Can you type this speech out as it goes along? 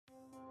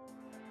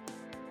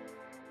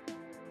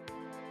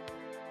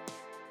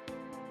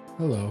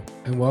Hello,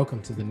 and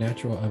welcome to the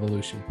Natural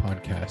Evolution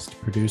podcast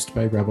produced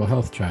by Rebel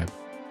Health Tribe.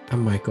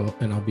 I'm Michael,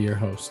 and I'll be your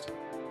host.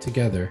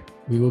 Together,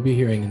 we will be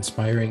hearing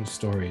inspiring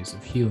stories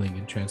of healing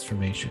and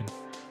transformation,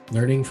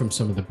 learning from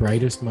some of the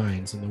brightest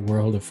minds in the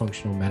world of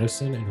functional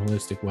medicine and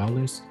holistic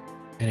wellness,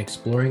 and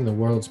exploring the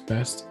world's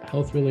best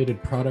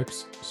health-related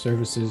products,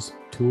 services,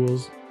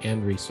 tools,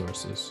 and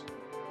resources.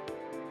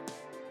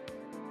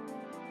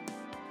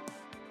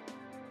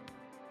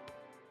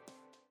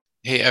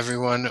 Hey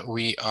everyone,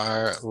 we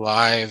are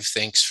live.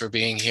 Thanks for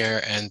being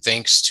here, and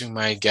thanks to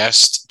my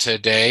guest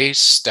today,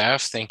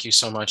 Steph. Thank you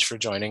so much for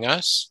joining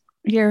us.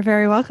 You're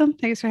very welcome.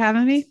 Thanks for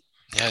having me.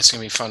 Yeah, it's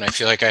gonna be fun. I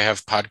feel like I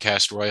have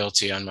podcast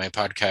royalty on my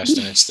podcast,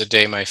 and it's the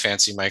day my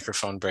fancy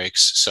microphone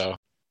breaks. So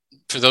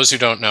for those who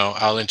don't know,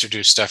 I'll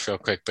introduce Steph real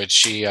quick, but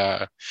she's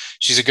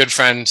a good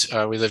friend.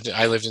 I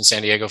lived in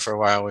San Diego for a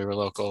while. We were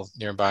local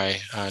nearby,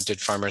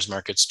 did farmers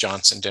markets,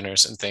 Johnson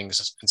dinners and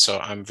things. And so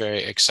I'm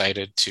very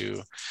excited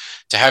to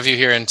have you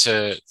here and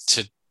to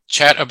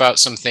chat about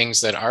some things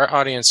that our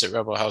audience at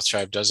Rebel Health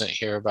Tribe doesn't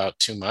hear about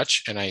too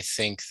much. And I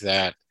think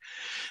that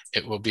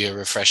it will be a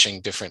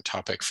refreshing, different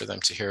topic for them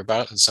to hear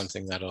about and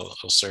something that'll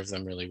serve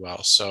them really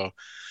well. So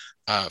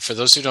for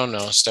those who don't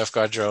know, Steph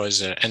Gaudreau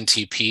is an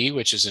NTP,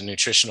 which is a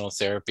nutritional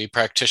therapy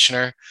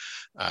practitioner.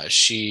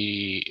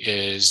 She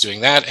is doing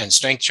that and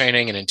strength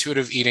training and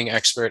intuitive eating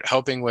expert,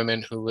 helping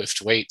women who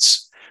lift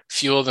weights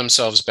fuel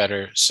themselves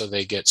better so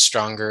they get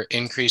stronger,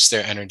 increase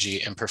their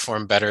energy, and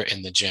perform better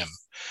in the gym.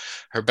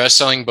 Her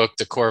best-selling book,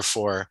 The Core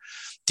Four,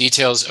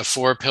 details a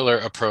four-pillar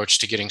approach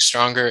to getting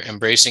stronger,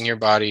 embracing your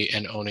body,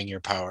 and owning your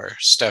power.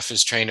 Steph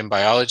is trained in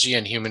biology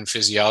and human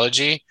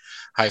physiology.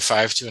 High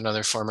five to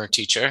another former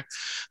teacher,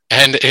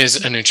 and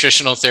is a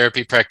nutritional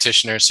therapy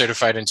practitioner,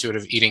 certified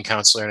intuitive eating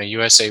counselor, and a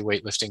USA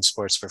weightlifting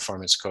sports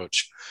performance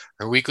coach.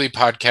 Her weekly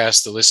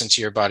podcast, the Listen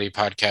to Your Body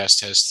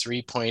podcast, has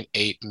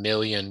 3.8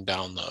 million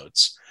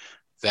downloads.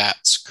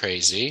 That's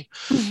crazy.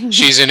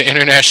 She's an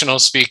international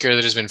speaker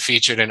that has been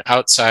featured in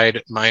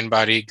Outside, Mind,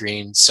 Body,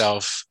 Green,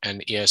 Self,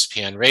 and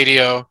ESPN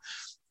Radio,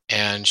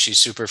 and she's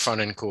super fun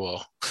and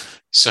cool.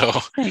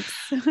 So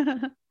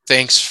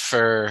thanks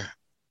for...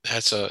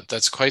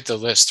 That's quite the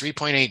list.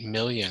 3.8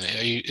 million.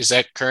 Is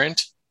that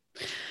current?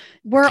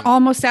 We're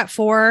almost at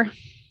 4,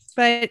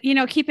 but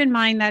keep in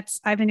mind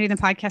I've been doing the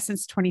podcast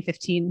since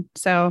 2015.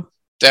 So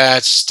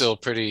that's still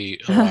pretty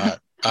a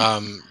lot.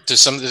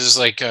 Does this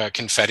like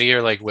confetti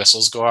or like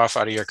whistles go off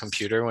out of your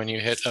computer when you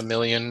hit a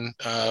million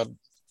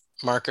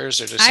markers,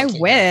 or just something? I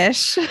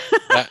wish.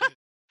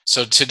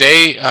 So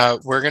today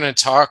we're going to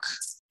talk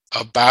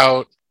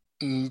about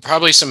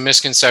probably some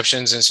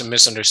misconceptions and some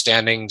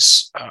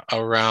misunderstandings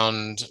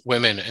around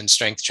women and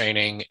strength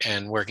training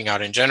and working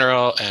out in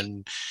general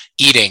and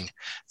eating,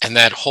 and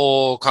that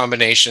whole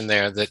combination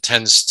there that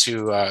tends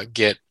to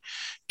get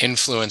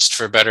influenced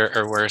for better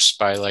or worse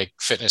by like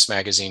fitness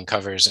magazine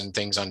covers and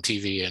things on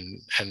TV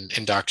and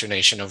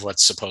indoctrination of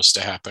what's supposed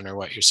to happen or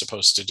what you're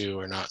supposed to do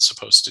or not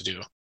supposed to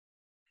do.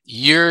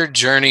 Your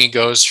journey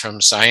goes from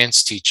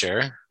science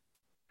teacher,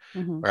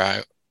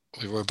 where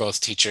we were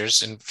both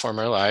teachers in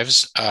former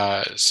lives.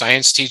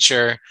 Science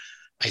teacher,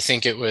 I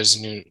think it was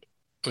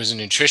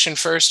nutrition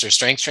first or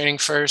strength training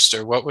first,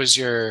 or what was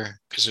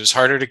because it was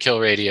harder to kill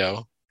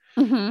radio.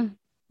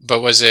 But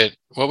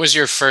what was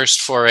your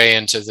first foray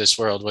into this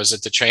world? Was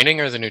it the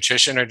training or the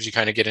nutrition, or did you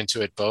kind of get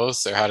into it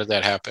both, or how did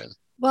that happen?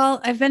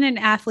 Well, I've been an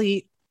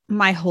athlete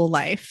my whole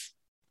life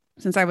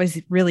since I was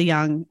really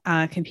young,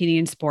 competing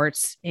in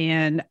sports.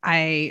 And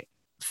I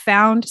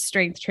found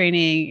strength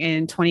training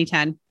in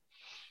 2010.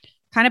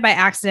 Kind of by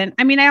accident.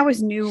 I mean, I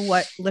always knew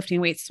what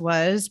lifting weights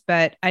was,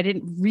 but I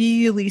didn't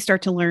really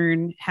start to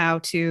learn how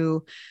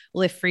to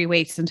lift free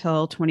weights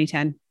until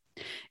 2010.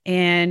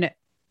 And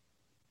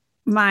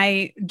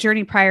my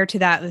journey prior to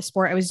that, the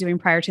sport I was doing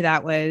prior to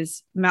that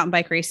was mountain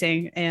bike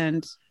racing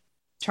and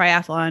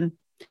triathlon.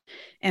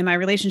 And my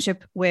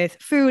relationship with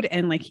food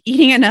and like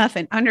eating enough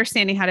and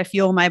understanding how to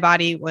fuel my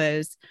body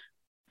was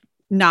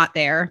not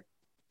there.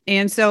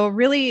 And so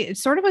really it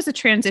sort of was a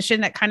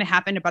transition that kind of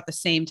happened about the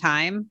same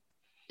time,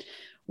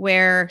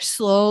 where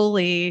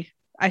slowly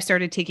I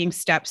started taking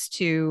steps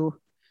to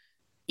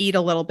eat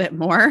a little bit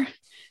more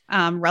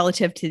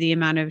relative to the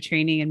amount of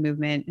training and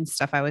movement and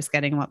stuff I was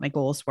getting, what my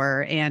goals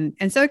were. And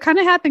so it kind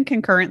of happened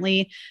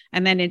concurrently.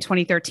 And then in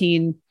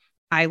 2013,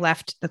 I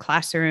left the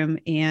classroom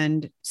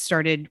and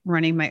started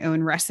running my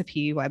own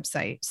recipe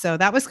website. So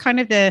that was kind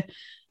of the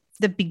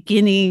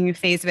beginning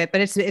phase of it,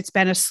 but it's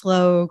been a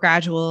slow,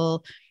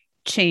 gradual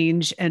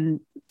change and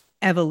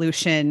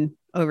evolution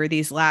over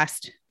these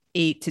last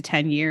 8 to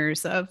 10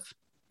 years of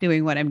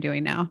doing what I'm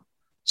doing now.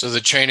 So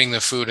the training, the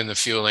food, and the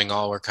fueling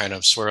all were kind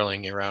of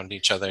swirling around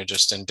each other,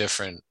 just in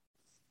different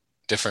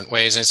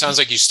ways. And it sounds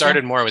like you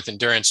started more with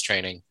endurance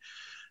training.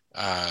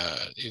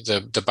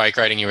 The bike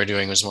riding you were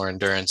doing was more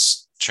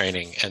endurance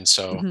training. And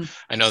so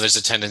I know there's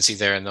a tendency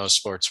there in those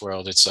sports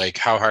world. It's like,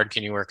 how hard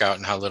can you work out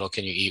and how little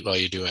can you eat while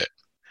you do it?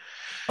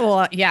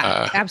 Well,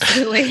 yeah,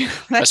 absolutely.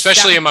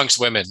 Especially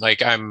amongst women.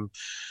 Like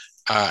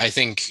I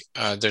think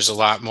there's a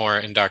lot more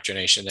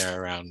indoctrination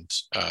there around,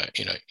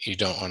 you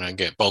don't want to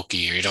get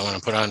bulky, or you don't want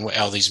to put on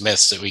all these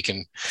myths that we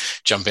can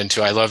jump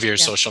into. I love your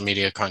social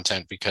media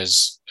content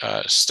because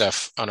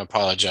Steph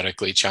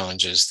unapologetically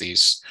challenges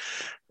these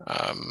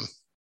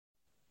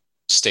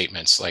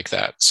statements like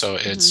that. So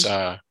it's,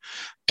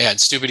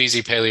 Stupid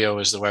Easy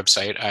Paleo is the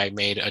website. I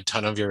made a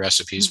ton of your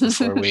recipes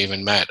before we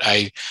even met.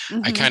 I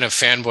kind of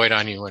fanboyed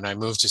on you when I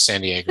moved to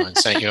San Diego and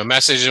sent you a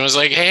message and was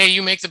like, "Hey,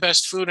 you make the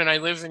best food, and I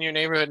live in your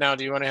neighborhood now.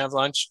 Do you want to have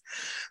lunch?"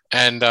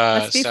 And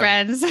let's be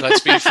friends.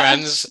 Let's be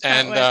friends.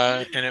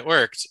 And it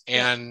worked.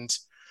 And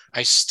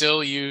I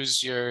still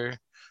use your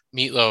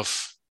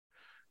meatloaf.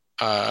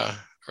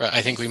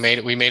 I think we made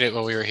it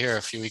while we were here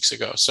a few weeks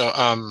ago. So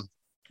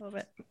love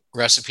it.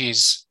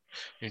 Recipes,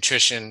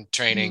 nutrition,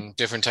 training,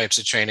 different types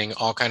of training,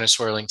 all kind of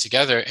swirling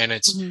together. And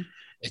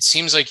it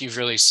seems like you've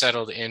really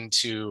settled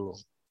into,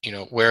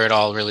 where it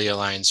all really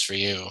aligns for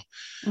you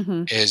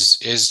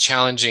is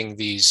challenging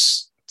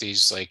these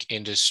like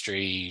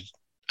industry,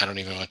 I don't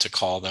even know what to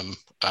call them,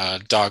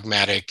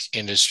 dogmatic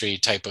industry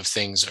type of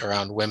things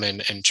around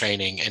women and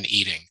training and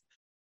eating.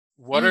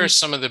 What are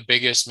some of the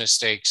biggest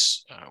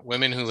mistakes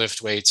women who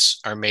lift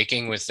weights are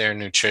making with their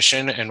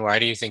nutrition, and why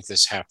do you think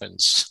this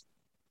happens?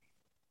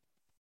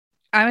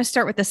 I'm going to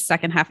start with the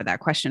second half of that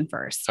question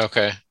first.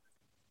 Okay.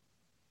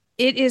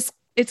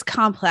 It's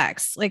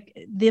complex.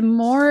 Like, the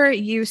more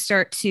you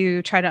start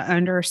to try to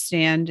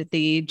understand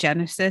the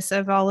genesis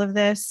of all of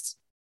this,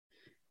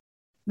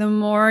 the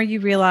more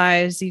you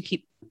realize you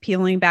keep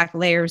peeling back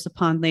layers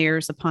upon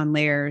layers upon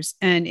layers.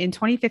 And in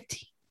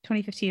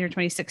 2015 or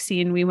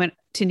 2016, we went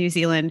to New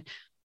Zealand,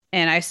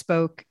 and I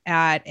spoke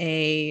at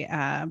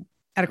a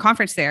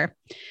conference there.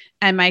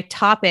 And my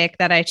topic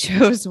that I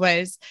chose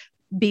was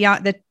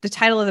beyond the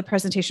title of the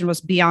presentation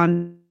was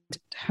Beyond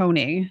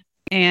Toning.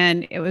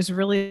 And it was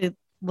really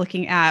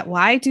looking at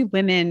why are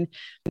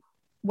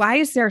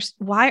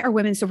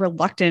women so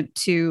reluctant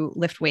to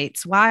lift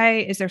weights? Why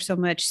is there so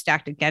much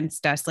stacked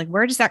against us? Like,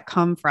 where does that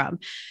come from?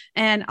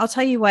 And I'll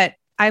tell you what,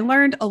 I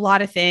learned a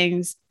lot of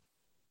things.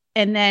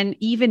 And then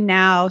even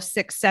now,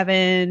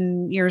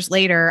 6-7 years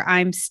later,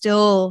 I'm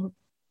still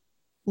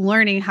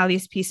learning how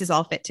these pieces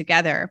all fit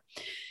together.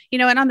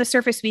 And on the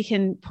surface, we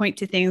can point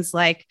to things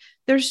like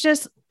there's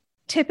just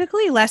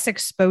typically less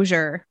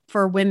exposure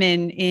for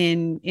women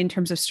in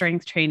terms of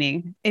strength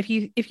training. If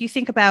you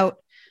think about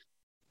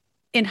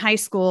in high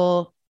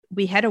school,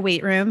 we had a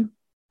weight room.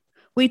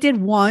 We did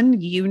one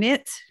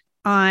unit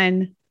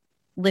on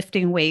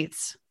lifting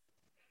weights,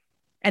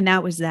 and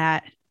that was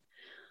that.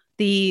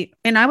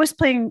 And I was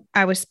playing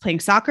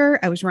soccer.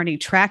 I was running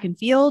track and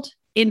field,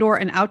 indoor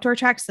and outdoor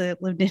tracks. So I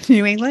lived in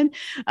New England.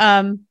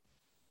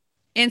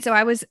 And so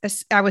I was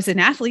an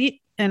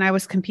athlete and I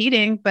was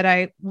competing,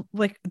 but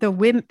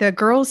the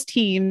girls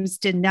teams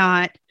did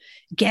not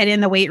get in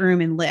the weight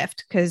room and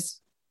lift, because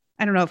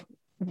I don't know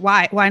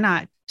why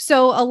not.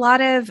 So a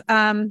lot of,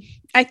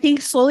 I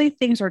think slowly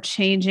things are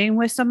changing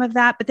with some of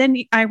that, but then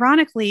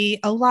ironically,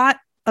 a lot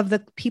of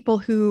the people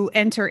who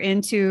enter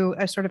into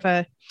a sort of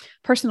a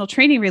personal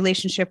training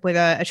relationship with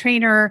a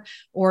trainer,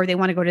 or they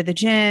want to go to the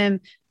gym,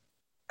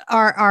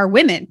 are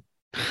women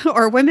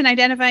or women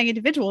identifying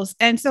individuals.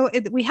 And so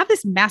we have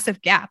this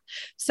massive gap.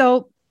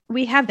 So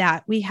we have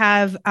that. We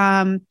have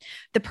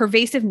the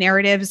pervasive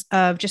narratives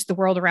of just the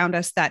world around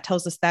us that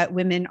tells us that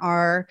women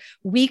are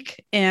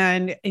weak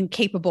and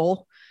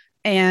incapable,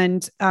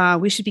 and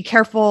we should be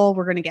careful.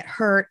 We're going to get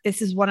hurt.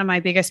 This is one of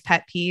my biggest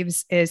pet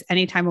peeves, is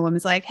anytime a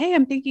woman's like, "Hey,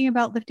 I'm thinking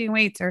about lifting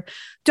weights," or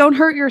 "Don't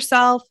hurt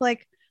yourself."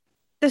 Like,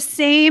 the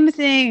same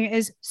thing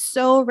is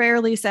so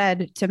rarely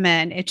said to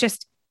men. It's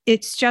just,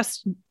 it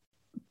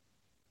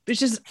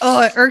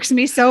irks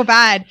me so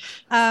bad.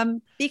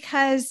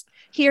 Because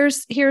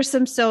here's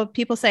some, so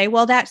people say,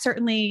 well, that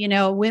certainly,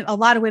 a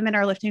lot of women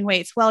are lifting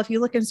weights. Well, if you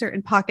look in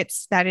certain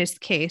pockets, that is the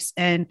case.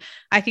 And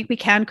I think we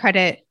can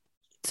credit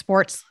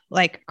sports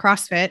like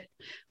CrossFit,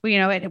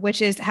 which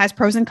has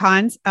pros and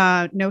cons.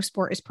 No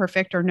sport is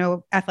perfect, or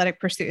no athletic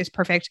pursuit is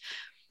perfect.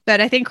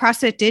 But I think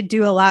CrossFit did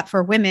do a lot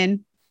for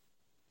women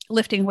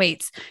lifting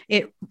weights.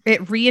 It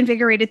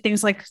reinvigorated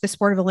things like the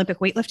sport of Olympic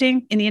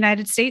weightlifting in the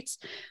United States.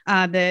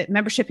 The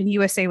membership in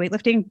USA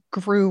weightlifting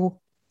grew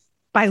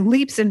by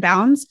leaps and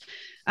bounds.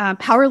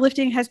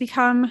 Powerlifting has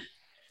become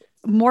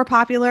more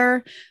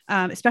popular,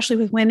 especially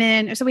with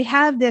women. So we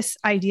have this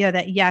idea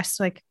that yes,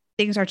 like,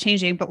 things are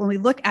changing, but when we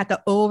look at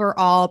the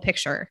overall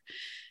picture,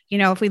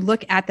 if we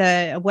look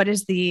at what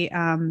does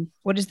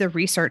the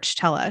research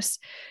tell us?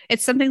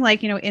 It's something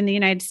like, in the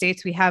United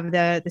States, we have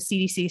the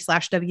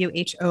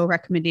CDC/WHO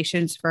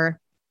recommendations for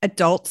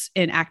adults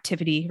in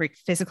activity,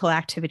 physical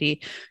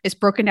activity. It's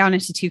broken down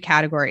into two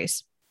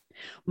categories: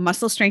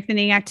 muscle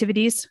strengthening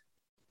activities,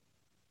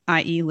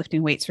 i.e.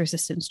 lifting weights,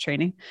 resistance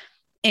training,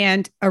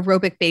 and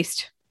aerobic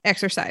based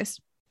exercise.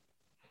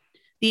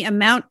 The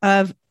amount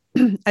of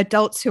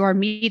adults who are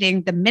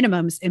meeting the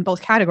minimums in both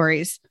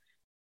categories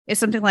is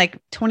something like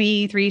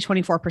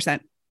 23-24%.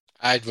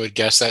 I would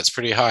guess that's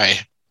pretty high.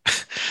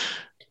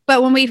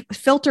 But when we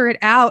filter it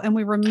out and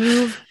we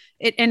remove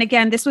And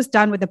again, this was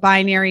done with the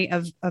binary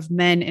of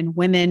men and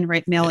women,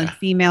 right? Male and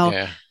female.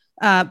 Yeah.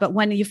 But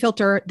when you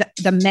filter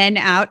the men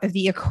out of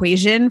the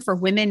equation for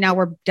women, now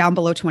we're down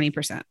below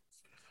 20%.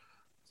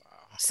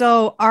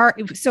 So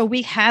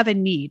we have a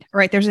need,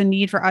 right? There's a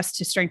need for us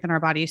to strengthen our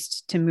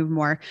bodies to move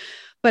more,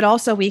 but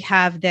also we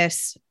have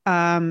this,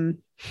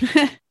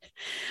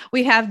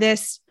 we have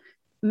this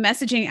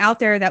messaging out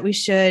there that we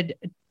should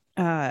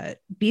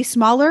be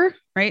smaller,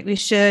 right?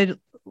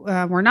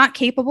 We're not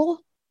capable.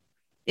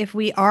 If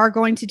we are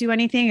going to do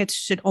anything, it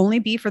should only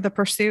be for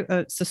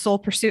it's the sole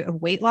pursuit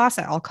of weight loss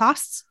at all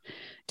costs.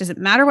 Doesn't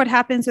matter what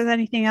happens with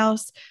anything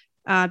else.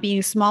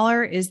 Being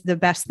smaller is the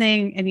best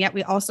thing. And yet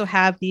we also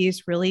have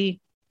these really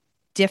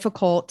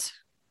difficult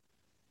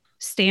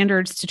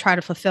standards to try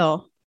to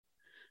fulfill.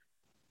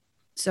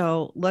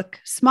 So look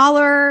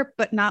smaller,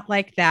 but not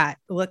like that.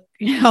 Look,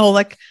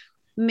 like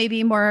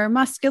maybe more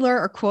muscular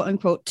or quote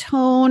unquote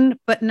tone,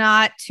 but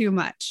not too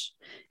much.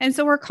 And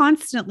so we're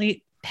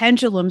constantly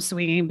pendulum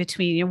swinging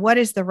between what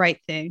is the right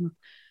thing.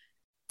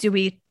 Do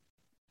we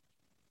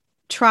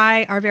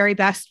try our very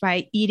best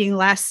by eating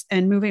less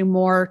and moving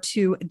more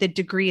to the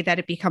degree that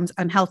it becomes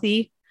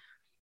unhealthy?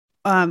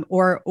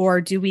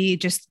 Or do we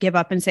just give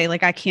up and say,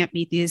 like, I can't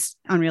meet these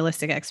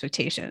unrealistic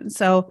expectations?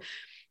 So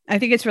I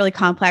think it's really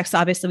complex.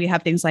 Obviously, we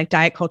have things like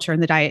diet culture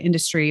in the diet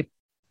industry.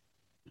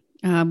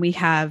 We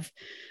have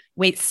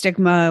weight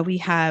stigma. We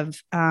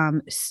have,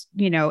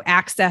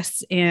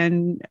 access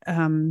and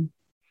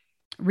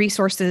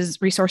resource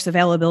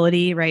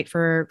availability, right,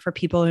 for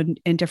people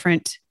in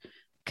different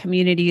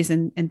communities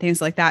and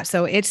things like that.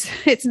 So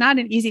it's not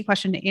an easy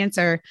question to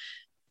answer.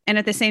 And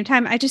at the same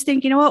time, I just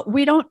think, you know what,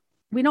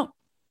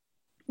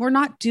 we're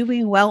not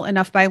doing well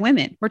enough by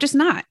women. We're just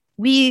not.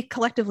 We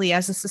collectively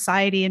as a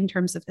society in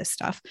terms of this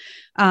stuff.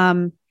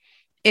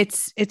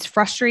 It's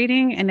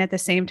frustrating. And at the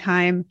same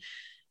time,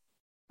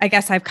 I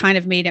guess I've kind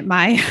of made it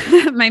my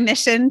my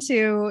mission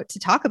to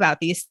talk about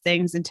these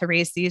things and to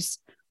raise these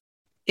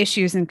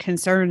issues and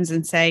concerns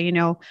and say,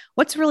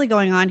 what's really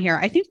going on here?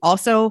 I think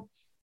also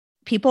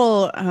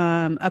people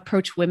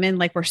approach women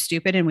like we're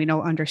stupid and we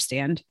don't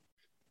understand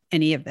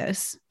any of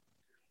this.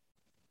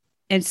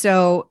 And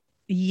so,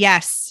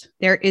 yes,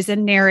 there is a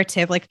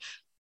narrative. Like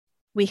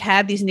we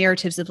have these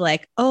narratives of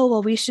like, oh,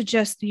 well, we should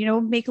just,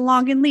 make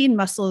long and lean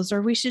muscles,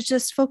 or we should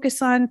just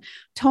focus on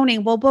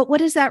toning. Well, but what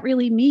does that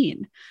really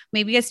mean?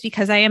 Maybe it's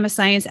because I am a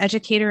science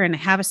educator and I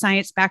have a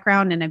science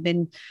background and I've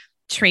been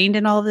trained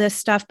in all of this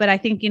stuff. But I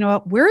think,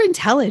 we're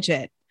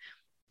intelligent.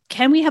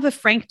 Can we have a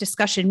frank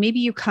discussion?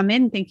 Maybe you come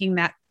in thinking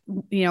that,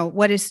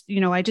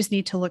 I just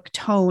need to look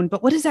toned,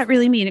 but what does that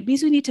really mean? It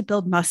means we need to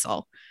build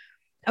muscle.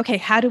 Okay.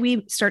 How do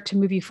we start to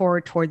move you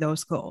forward toward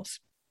those goals?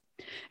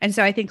 And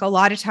so I think a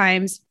lot of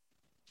times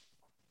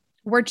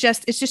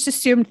it's just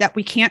assumed that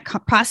we can't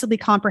possibly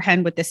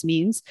comprehend what this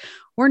means.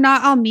 We're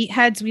not all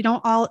meatheads. We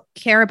don't all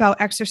care about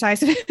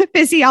exercise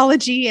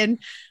physiology and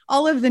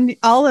all of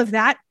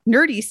that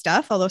nerdy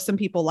stuff, although some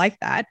people like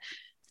that.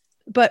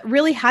 But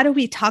really, how do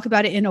we talk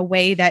about it in a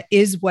way that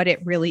is what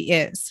it really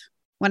is?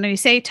 When we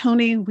say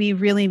toning, we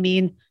really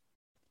mean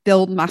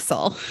build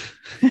muscle,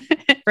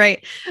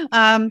 right?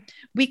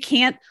 We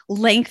can't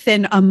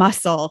lengthen a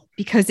muscle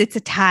because it's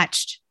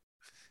attached.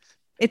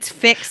 It's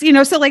fixed,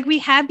 so like we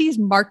have these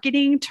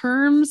marketing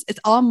terms. It's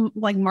all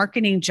like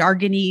marketing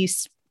jargony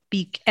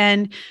speak.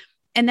 And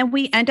then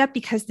we end up,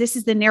 because this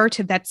is the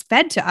narrative that's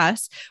fed to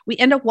us, we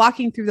end up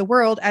walking through the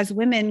world as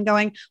women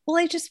going, well,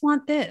 I just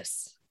want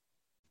this.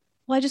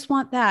 Well, I just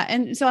want that.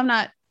 And so I'm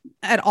not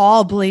at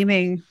all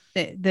blaming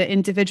the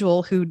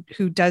individual who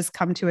does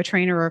come to a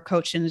trainer or a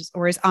coach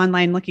or is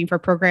online looking for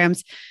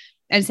programs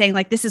and saying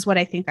like, this is what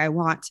I think I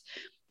want.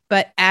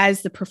 But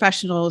as the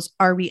professionals,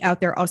 are we out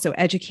there also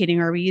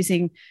educating? Are we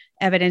using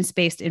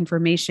evidence-based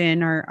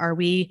information? Or are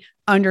we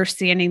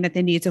understanding that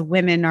the needs of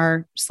women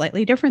are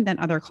slightly different than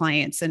other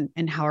clients? And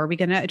how are we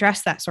going to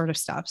address that sort of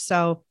stuff?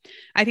 So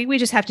I think we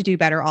just have to do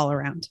better all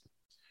around.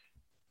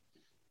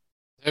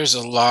 There's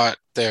a lot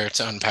there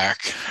to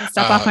unpack.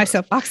 Step off my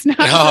soapbox now.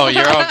 No,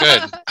 you're all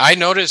good. I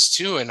noticed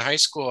too, in high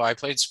school, I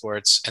played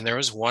sports and there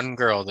was one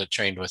girl that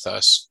trained with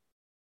us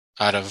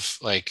out of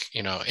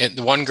the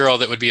one girl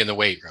that would be in the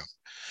weight room.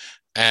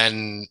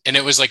 And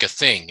it was like a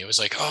thing. It was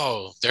like,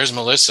 oh, there's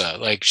Melissa.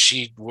 Like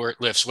she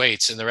lifts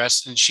weights and the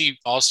rest. And she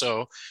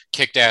also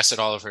kicked ass at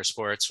all of her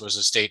sports, was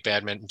a state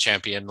badminton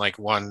champion, like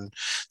won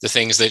the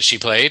things that she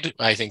played.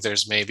 I think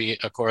there's maybe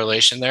a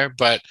correlation there.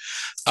 But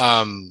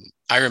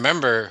I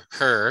remember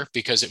her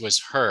because it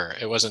was her.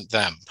 It wasn't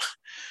them.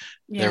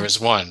 Yeah. There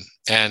was one.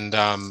 And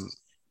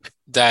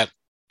that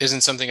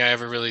isn't something I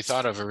ever really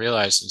thought of or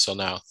realized until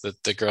now,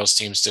 that the girls'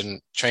 teams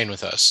didn't train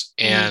with us.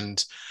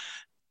 Mm-hmm.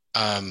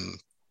 And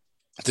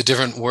the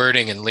different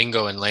wording and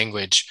lingo and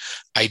language.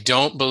 I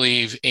don't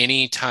believe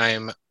any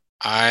time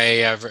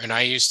and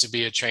I used to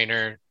be a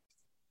trainer.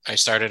 I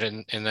started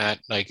in that,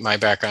 like my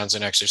background's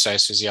in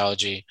exercise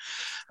physiology.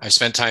 I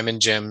spent time in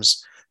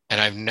gyms and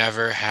I've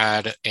never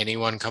had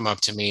anyone come up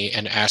to me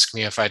and ask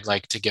me if I'd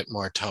like to get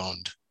more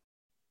toned.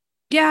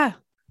 Yeah.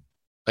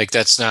 Like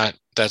that's not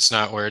that's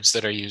not words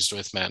that are used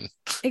with men.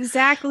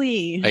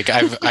 Exactly. Like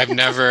I've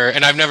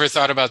never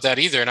thought about that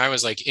either. And I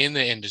was like in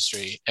the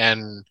industry,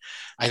 and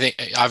I think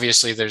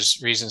obviously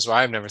there's reasons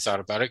why I've never thought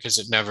about it, because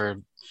it never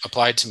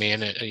applied to me.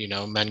 And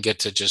it, men get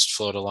to just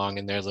float along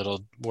in their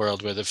little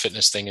world where the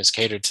fitness thing is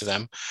catered to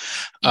them.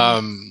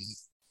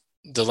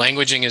 The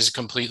languaging is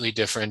completely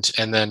different.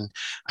 And then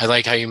I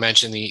like how you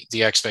mentioned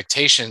the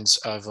expectations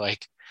of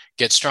like,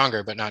 get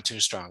stronger but not too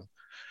strong,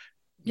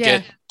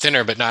 get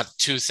thinner but not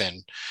too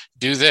thin,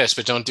 do this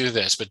but don't do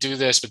this, but do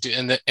this, but do,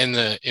 and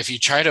the if you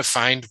try to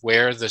find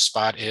where the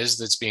spot is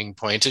that's being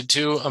pointed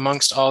to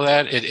amongst all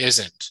that, it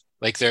isn't.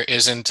 Like there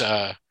isn't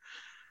a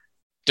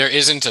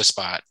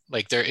spot.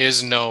 Like there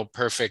is no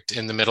perfect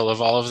in the middle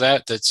of all of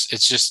that. It's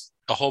just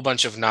a whole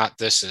bunch of not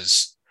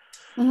thises.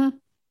 And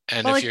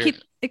well,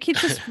 it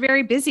keeps us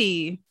very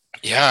busy.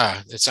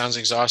 Yeah, it sounds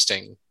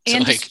exhausting.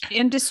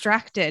 And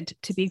distracted,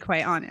 to be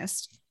quite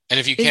honest. And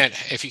if you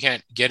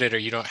can't get it, or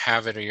you don't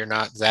have it, or you're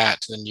not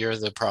that, then you're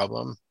the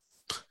problem.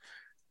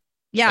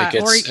 Yeah,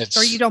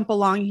 or you don't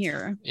belong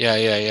here.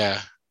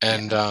 Yeah.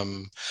 And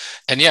and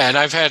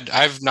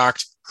I've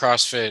knocked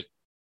CrossFit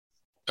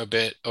a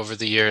bit over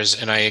the years,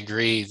 and I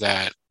agree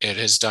that it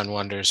has done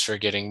wonders for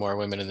getting more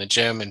women in the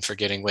gym and for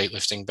getting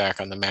weightlifting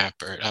back on the map,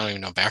 or I don't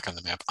even know, back on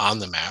the map, on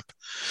the map,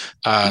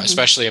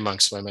 especially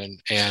amongst women.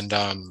 And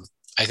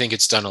I think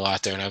it's done a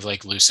lot there. And I've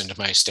like loosened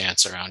my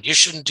stance around, you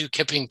shouldn't do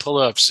kipping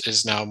pull-ups,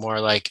 is now more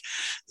like,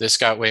 this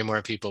got way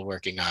more people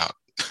working out.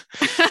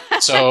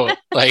 So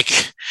like,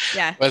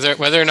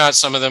 whether or not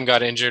some of them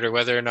got injured, or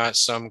whether or not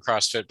some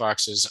CrossFit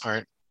boxes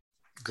aren't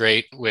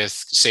great with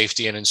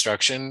safety and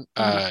instruction,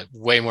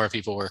 way more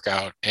people work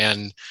out.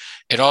 And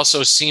it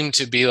also seemed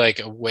to be like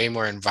a way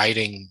more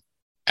inviting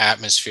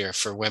atmosphere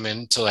for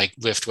women to like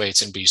lift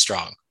weights and be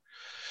strong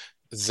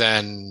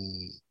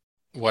than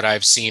what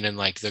I've seen in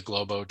like the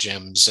Globo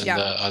gyms and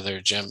the other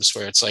gyms,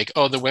 where it's like,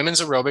 oh, the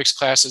women's aerobics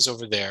class is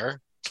over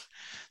there,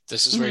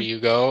 this is where you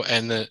go,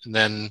 and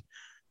then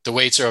the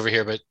weights are over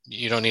here, but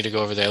you don't need to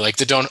go over there. Like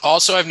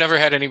I've never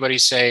had anybody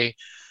say,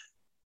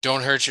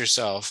 don't hurt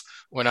yourself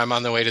when I'm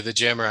on the way to the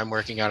gym or I'm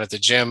working out at the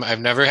gym.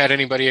 I've never had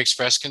anybody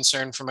express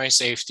concern for my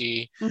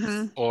safety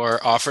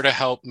or offer to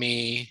help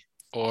me,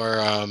 or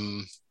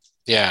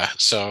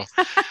so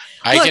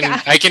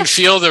I can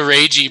feel the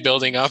ragey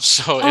building up.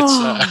 So it's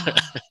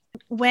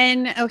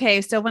when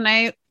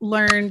I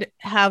learned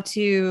how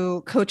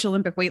to coach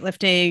Olympic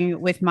weightlifting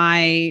with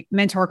my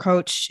mentor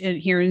coach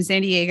here in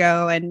San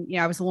Diego, and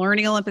I was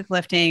learning Olympic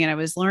lifting, and I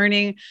was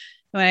learning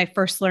when I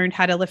first learned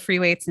how to lift free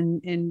weights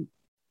in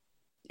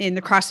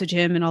the CrossFit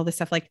gym and all this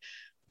stuff. Like,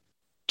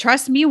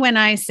 trust me when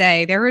I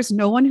say there is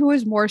no one who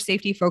is more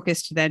safety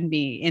focused than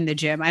me in the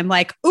gym. I'm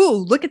like, ooh,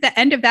 look at the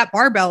end of that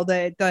barbell.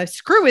 The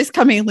screw is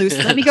coming loose.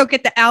 Let me go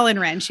get the Allen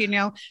wrench.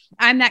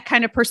 I'm that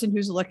kind of person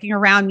who's looking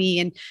around me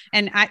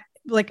and I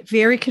like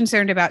very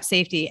concerned about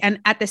safety. And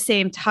at the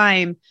same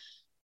time,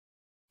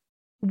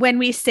 when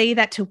we say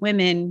that to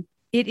women,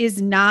 it is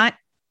not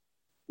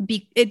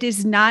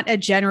a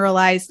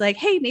generalized like,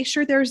 hey, make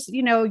sure there's,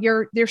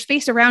 your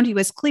space around you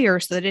is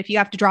clear so that if you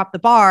have to drop the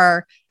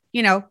bar,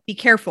 be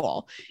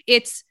careful.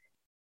 It's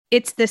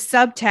the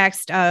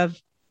subtext of,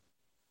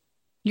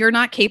 you're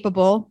not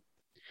capable.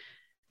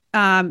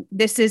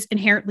 This is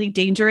inherently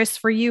dangerous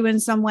for you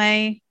in some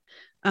way.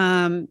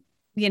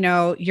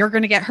 You're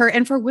going to get hurt.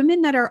 And for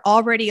women that are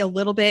already a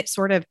little bit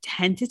sort of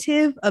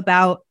tentative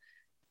about,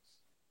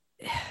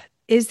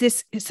 is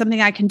this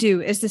something I can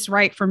do? Is this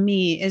right for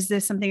me? Is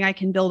this something I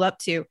can build up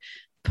to?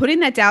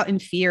 Putting that doubt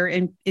and fear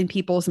in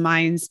people's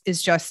minds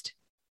is just,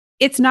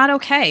 it's not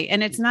okay.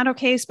 And it's not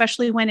okay,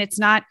 especially when it's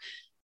not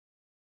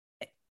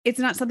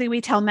something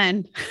we tell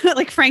men.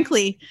 Like,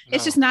 frankly,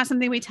 it's just not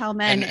something we tell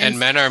men. And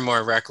men are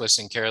more reckless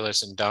and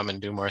careless and dumb and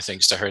do more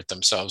things to hurt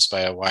themselves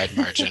by a wide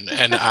margin.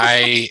 And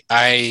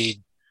I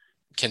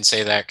can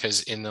say that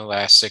because in the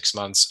last 6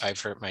 months,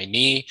 I've hurt my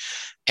knee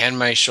and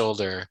my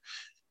shoulder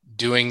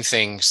doing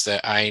things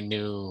that I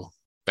knew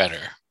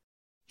better.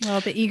 Well,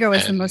 the ego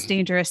is the most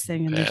dangerous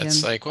thing in the gym.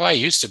 It's like, well, I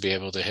used to be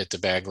able to hit the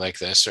bag like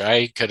this, or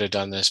I could have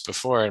done this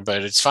before,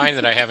 but it's fine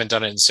that I haven't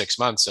done it in 6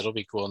 months. It'll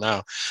be cool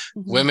now.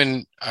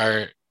 Women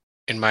are,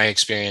 in my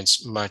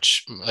experience,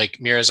 much like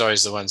Mira's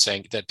always the one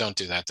saying that, don't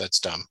do that. That's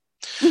dumb.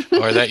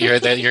 Or that you're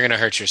going to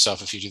hurt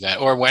yourself if you do that.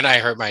 Or when I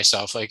hurt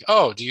myself, like,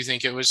 oh, do you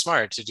think it was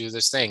smart to do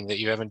this thing that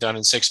you haven't done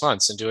in 6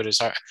 months and do it as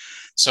hard?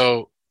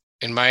 So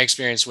in my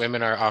experience,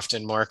 women are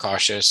often more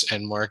cautious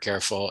and more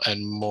careful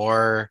and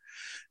more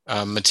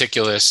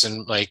meticulous,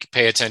 and like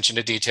pay attention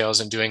to details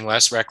and doing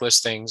less reckless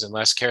things and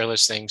less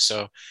careless things.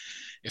 So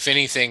if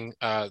anything,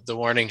 the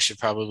warning should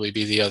probably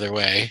be the other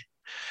way.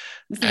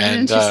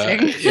 And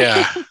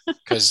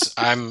because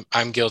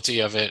I'm guilty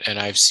of it. And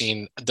I've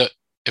seen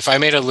if I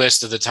made a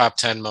list of the top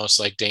 10 most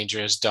like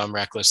dangerous, dumb,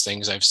 reckless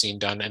things I've seen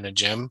done in a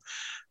gym,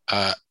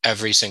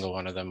 every single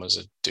one of them was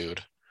a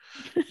dude.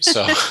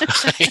 So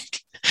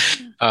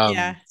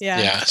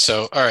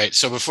So, all right.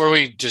 So before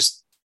we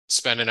just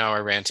spend an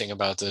hour ranting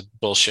about the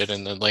bullshit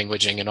and the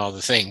languaging and all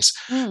the things,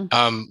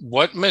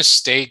 what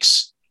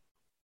mistakes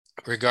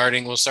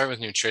we'll start with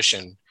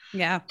nutrition.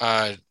 Yeah.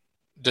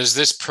 Does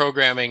this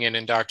programming and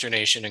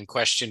indoctrination and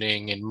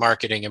questioning and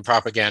marketing and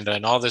propaganda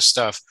and all this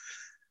stuff,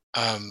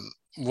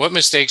 what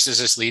mistakes does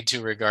this lead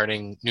to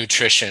regarding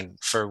nutrition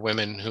for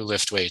women who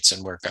lift weights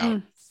and work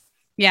out?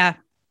 Yeah.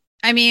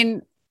 I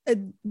mean,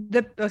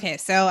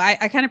 so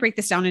I kind of break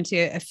this down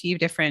into a few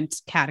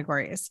different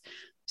categories.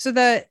 So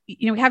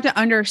we have to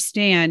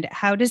understand,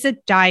 how does a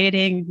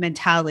dieting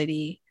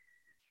mentality,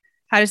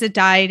 how does the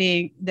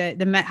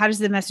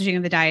messaging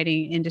of the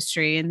dieting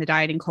industry and the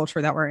dieting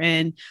culture that we're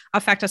in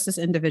affect us as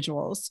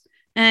individuals?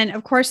 And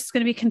of course, it's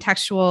going to be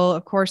contextual.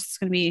 Of course, it's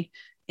going to be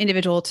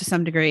individual to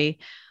some degree.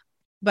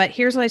 But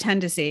here's what I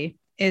tend to see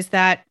is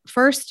that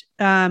first,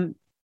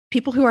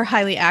 people who are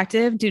highly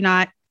active do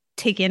not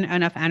take in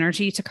enough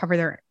energy to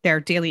cover their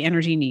daily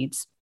energy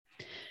needs.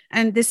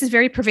 And this is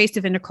very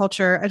pervasive in a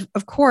culture,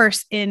 of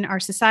course, in our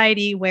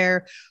society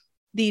where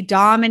the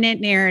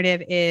dominant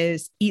narrative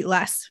is eat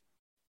less.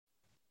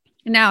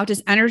 Now,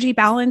 does energy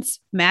balance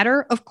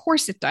matter? Of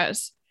course it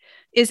does.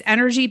 Is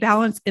energy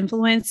balance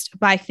influenced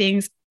by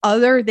things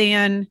other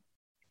than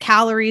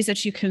calories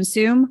that you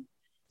consume?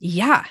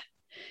 Yeah.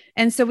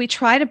 And so we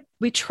try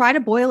to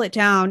boil it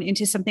down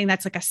into something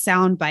that's like a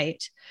sound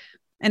bite.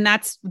 And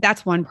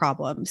that's one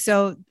problem.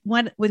 So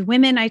with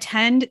women, I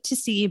tend to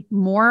see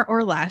more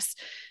or less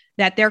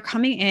that they're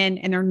coming in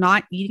and they're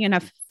not eating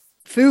enough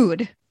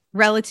food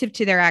relative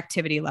to their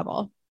activity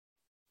level.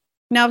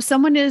 Now, if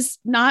someone is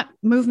not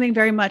moving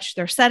very much,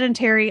 they're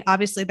sedentary,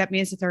 obviously that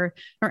means that their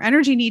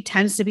energy need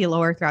tends to be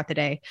lower throughout the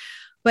day,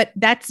 but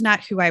that's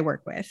not who I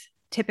work with.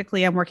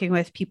 Typically, I'm working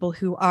with people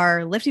who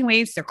are lifting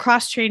weights, they're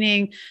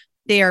cross-training,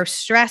 they are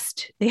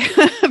stressed, they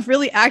have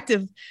really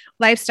active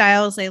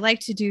lifestyles, they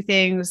like to do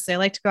things, they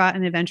like to go out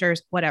on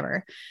adventures,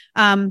 whatever.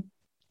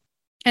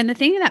 And the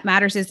thing that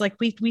matters is like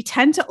we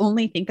tend to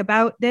only think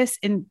about this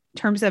in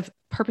terms of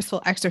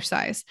purposeful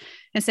exercise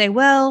and say,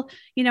 well,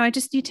 I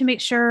just need to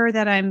make sure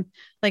that I'm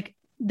like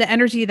the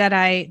energy that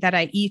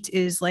I eat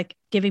is like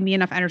giving me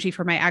enough energy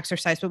for my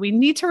exercise. But we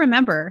need to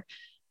remember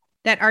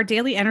that our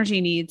daily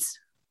energy needs,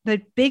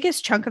 the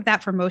biggest chunk of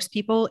that for most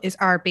people is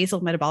our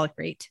basal metabolic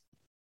rate,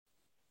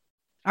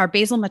 our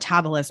basal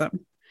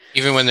metabolism.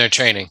 Even when they're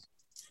training.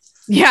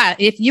 Yeah.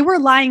 If you were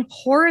lying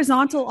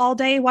horizontal all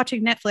day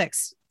watching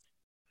Netflix,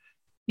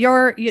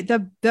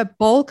 the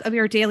bulk of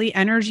your daily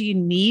energy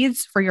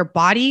needs for your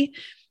body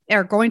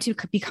are going to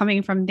be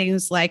coming from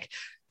things like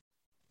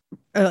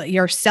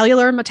your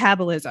cellular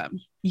metabolism,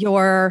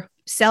 your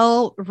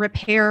cell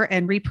repair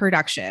and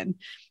reproduction,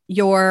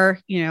 your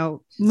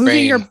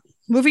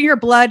moving your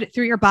blood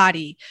through your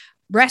body,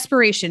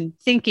 respiration,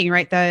 thinking,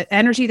 right? The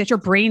energy that your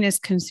brain is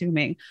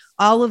consuming,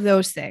 all of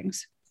those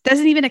things.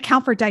 Doesn't even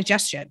account for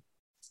digestion,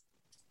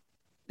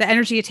 the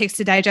energy it takes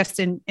to digest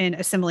and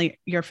assimilate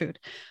your food.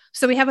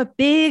 So we have a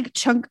big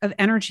chunk of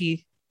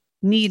energy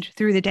need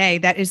through the day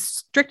that is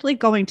strictly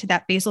going to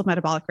that basal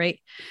metabolic rate.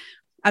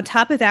 On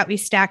top of that, we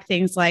stack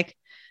things like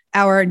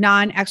our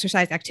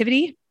non-exercise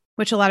activity,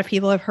 which a lot of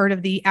people have heard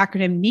of the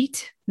acronym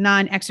NEAT,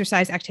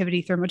 non-exercise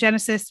activity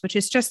thermogenesis, which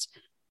is just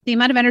the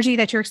amount of energy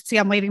that see,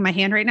 I'm waving my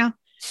hand right now.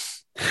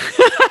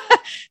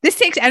 This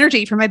takes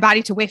energy for my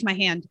body to wave my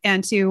hand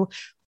and to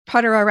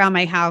putter around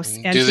my house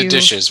and do the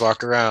dishes,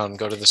 walk around,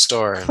 go to the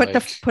store,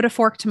 put a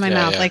fork to my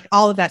mouth, like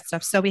all of that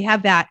stuff. So we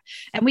have that.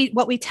 And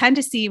what we tend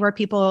to see where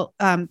people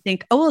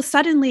think, oh, well,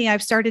 suddenly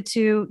I've started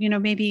to,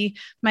 maybe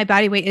my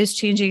body weight is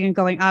changing and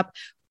going up.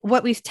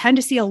 What we tend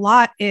to see a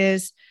lot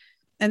is,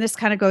 and this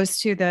kind of goes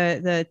to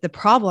the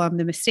problem,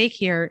 the mistake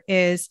here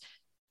is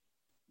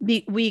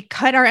we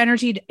cut our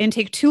energy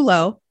intake too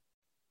low.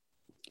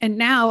 And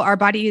now our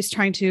body is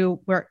trying to,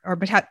 where our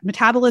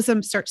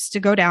metabolism starts to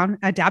go down,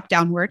 adapt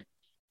downward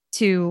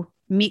to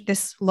meet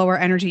this lower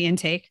energy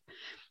intake.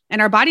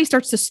 And our body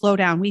starts to slow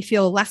down. We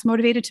feel less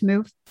motivated to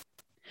move.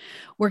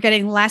 We're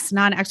getting less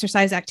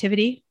non-exercise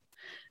activity.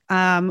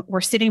 We're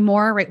sitting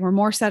more, right? We're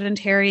more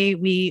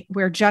sedentary.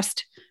 We're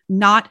just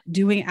not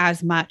doing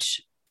as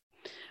much.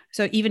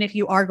 So even if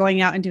you are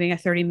going out and doing a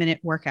 30-minute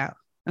workout,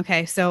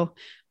 okay. So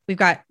we've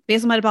got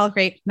basal metabolic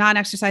rate,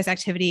 non-exercise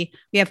activity.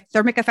 We have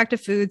thermic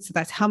effective foods. So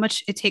that's how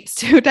much it takes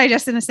to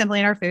digest and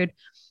assimilate our food.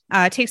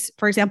 It takes,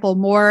 for example,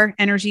 more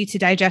energy to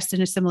digest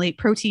and assimilate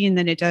protein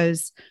than it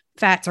does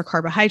fats or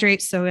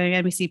carbohydrates. So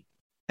again, we see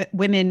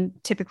women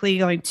typically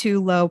going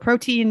too low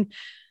protein.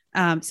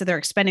 So they're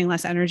expending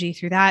less energy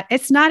through that.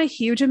 It's not a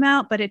huge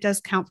amount, but it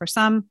does count for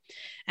some.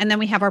 And then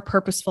we have our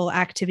purposeful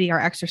activity, our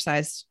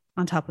exercise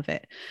on top of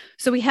it.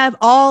 So we have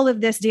all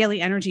of this daily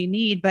energy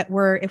need, but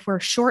if we're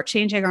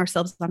shortchanging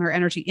ourselves on our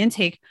energy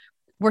intake,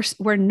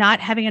 we're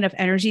not having enough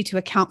energy to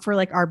account for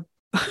like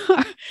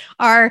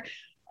our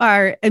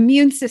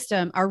immune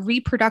system, our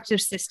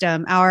reproductive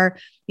system, our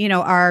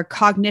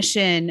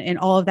cognition and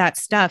all of that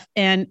stuff.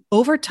 And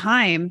over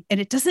time,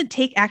 and it doesn't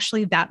take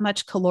actually that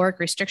much caloric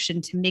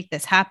restriction to make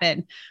this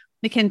happen,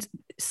 we can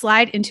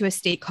slide into a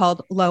state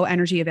called low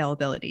energy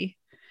availability,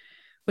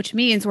 which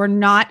means we're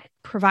not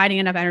providing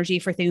enough energy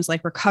for things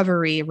like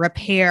recovery,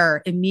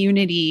 repair,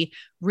 immunity,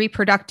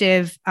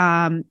 reproductive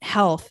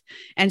health.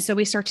 And so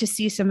we start to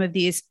see some of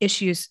these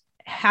issues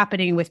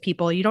happening with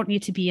people. You don't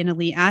need to be an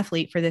elite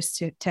athlete for this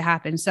to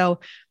happen. So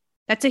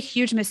that's a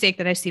huge mistake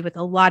that I see with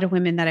a lot of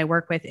women that I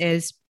work with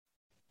is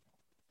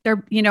they're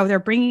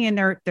bringing in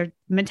their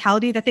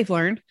mentality that they've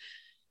learned,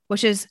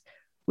 which is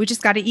we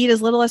just got to eat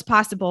as little as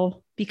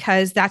possible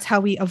because that's how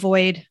we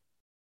avoid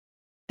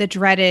the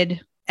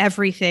dreaded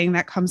everything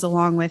that comes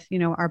along with,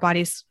 our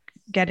bodies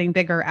getting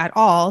bigger at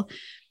all.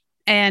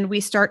 And we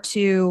start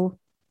to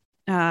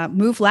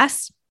move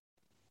less.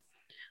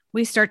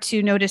 We start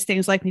to notice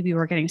things like maybe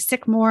we're getting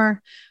sick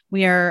more.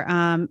 We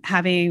are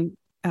having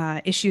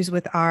issues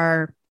with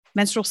our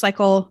menstrual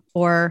cycle,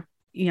 or,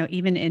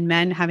 even in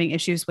men having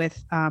issues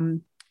with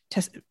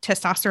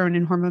testosterone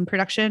and hormone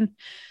production.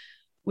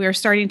 We are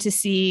starting to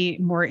see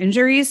more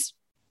injuries.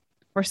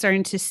 We're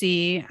starting to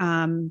see,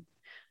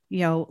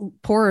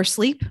 poorer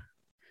sleep,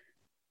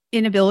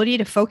 inability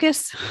to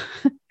focus.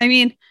 I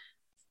mean,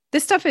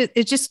 this stuff,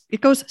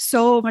 it goes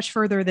so much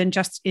further than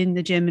just in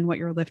the gym and what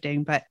you're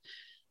lifting, but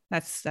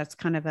that's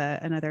kind of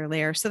another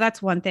layer. So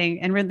that's one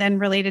thing. And then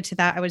related to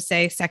that, I would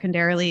say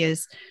secondarily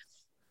is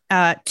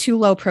too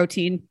low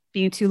protein,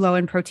 being too low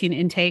in protein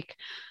intake.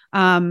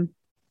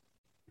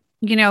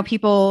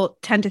 People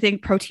tend to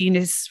think protein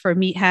is for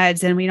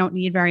meatheads and we don't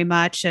need very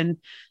much. And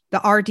the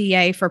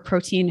RDA for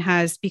protein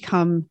has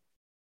become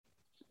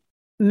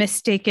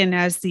mistaken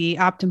as the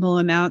optimal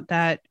amount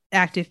that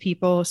active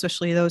people,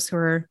 especially those who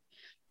are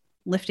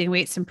lifting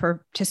weights and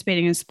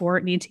participating in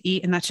sport, need to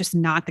eat. And that's just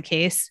not the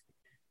case.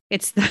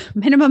 It's the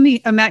minimum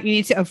amount you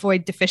need to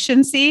avoid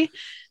deficiency.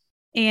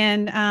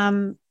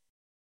 And,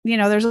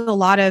 there's a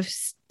lot of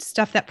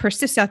stuff that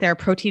persists out there.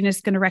 Protein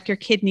is going to wreck your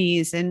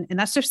kidneys. And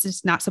that's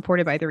just not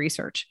supported by the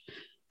research.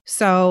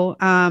 So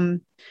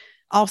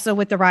also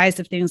with the rise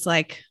of things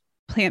like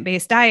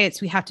plant-based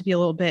diets, we have to be a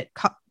little bit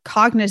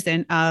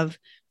cognizant of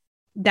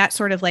that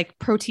sort of like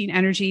protein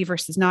energy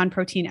versus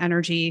non-protein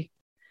energy,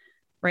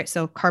 right?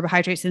 So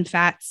carbohydrates and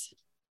fats,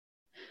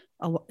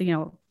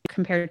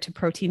 compared to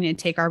protein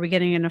intake, are we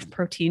getting enough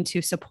protein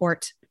to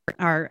support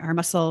our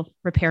muscle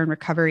repair and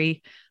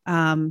recovery?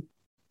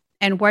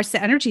 And what's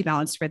the energy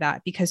balance for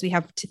that? Because we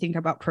have to think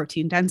about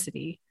protein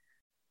density.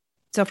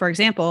 So for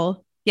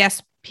example,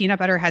 yes, peanut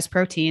butter has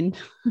protein,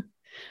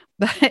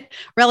 but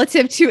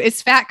relative to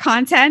its fat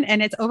content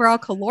and its overall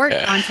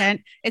caloric content,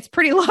 it's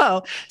pretty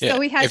low. Yeah.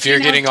 So if you're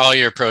getting all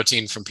your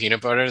protein from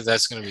peanut butter,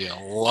 that's going to be a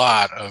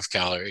lot of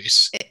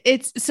calories.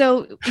 It's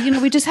so,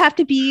 we just have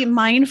to be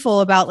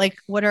mindful about like,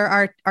 what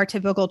are our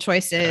typical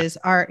choices?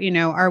 Are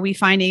we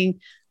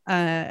finding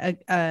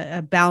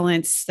a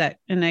balance that,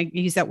 and I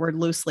use that word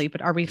loosely,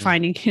 but are we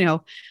finding,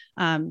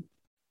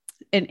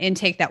 an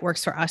intake that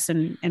works for us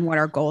and what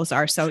our goals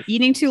are? So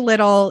eating too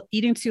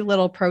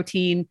little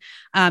protein.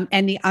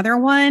 And the other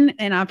one,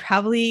 and I'll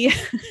probably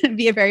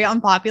be very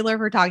unpopular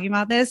for talking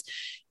about this,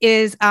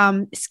 is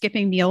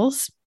skipping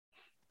meals.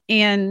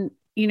 And,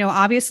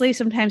 obviously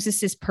sometimes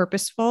this is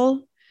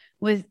purposeful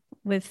with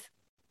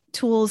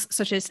tools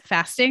such as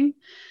fasting.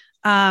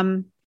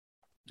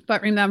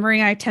 But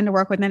remembering I tend to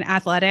work with an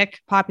athletic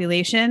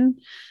population.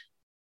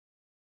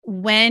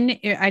 When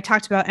I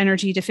talked about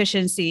energy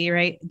deficiency,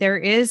 right, there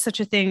is such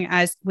a thing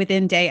as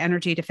within day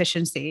energy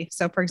deficiency.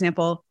 So for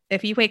example,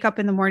 if you wake up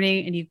in the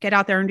morning and you get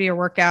out there and do your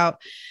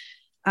workout,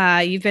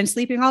 you've been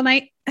sleeping all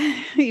night,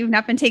 you've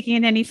not been taking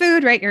in any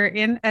food, right? You're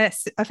in a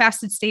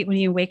fasted state when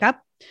you wake up.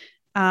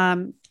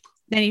 Then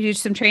you do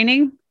some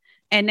training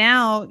and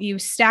now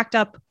you've stacked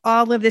up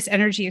all of this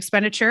energy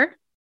expenditure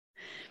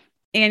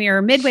and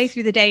you're midway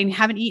through the day and you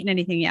haven't eaten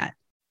anything yet.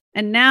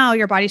 And now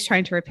your body's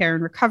trying to repair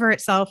and recover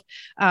itself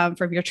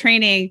from your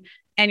training.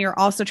 And you're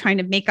also trying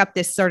to make up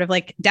this sort of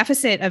like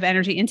deficit of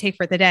energy intake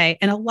for the day.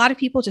 And a lot of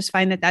people just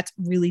find that that's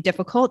really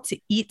difficult to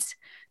eat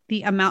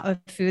the amount of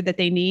food that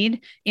they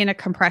need in a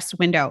compressed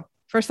window.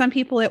 For some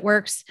people, it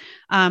works.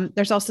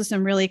 There's also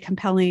some really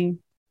compelling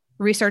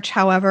research,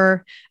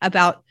 however,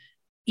 about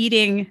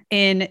eating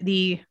in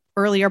the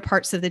earlier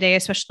parts of the day,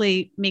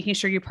 especially making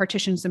sure you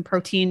partition some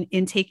protein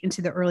intake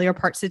into the earlier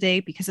parts of the day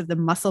because of the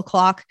muscle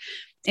clock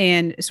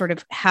and sort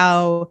of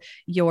how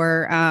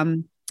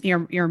the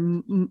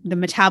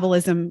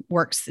metabolism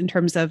works in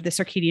terms of the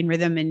circadian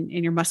rhythm and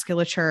your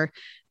musculature.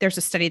 There's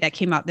a study that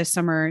came out this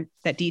summer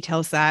that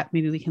details that.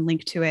 Maybe we can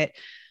link to it.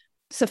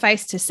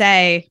 Suffice to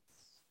say,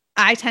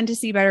 I tend to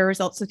see better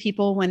results with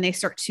people when they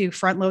start to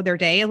front load their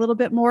day a little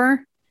bit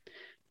more,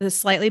 with a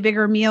slightly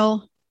bigger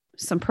meal,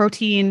 some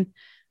protein,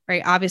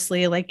 right?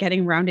 Obviously, like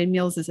getting rounded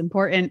meals is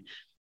important,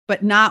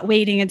 but not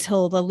waiting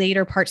until the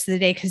later parts of the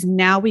day, because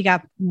now we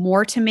got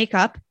more to make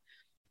up.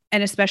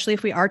 And especially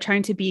if we are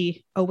trying to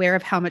be aware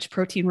of how much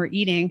protein we're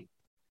eating,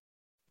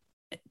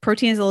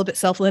 protein is a little bit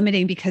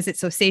self-limiting because it's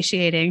so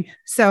satiating.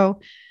 So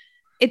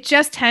it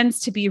just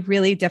tends to be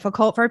really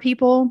difficult for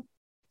people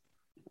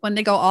when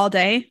they go all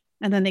day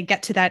and then they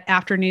get to that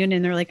afternoon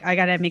and they're like, I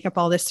got to make up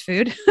all this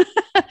food.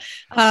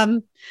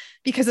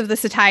 Because of the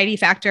satiety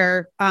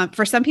factor.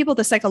 For some people,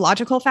 the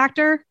psychological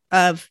factor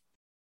of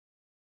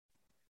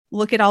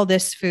look at all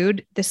this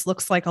food. This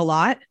looks like a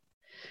lot.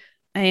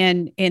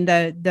 And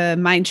the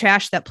mind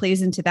trash that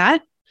plays into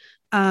that.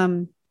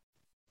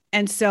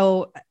 And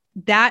so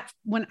that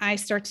when I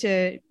start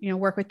to,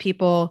 work with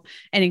people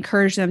and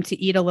encourage them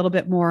to eat a little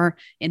bit more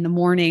in the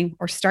morning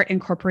or start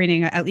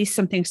incorporating at least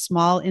something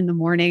small in the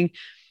morning,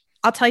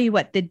 I'll tell you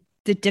what, the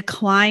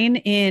decline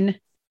in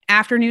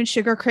afternoon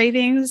sugar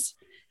cravings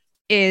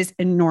is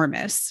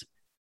enormous.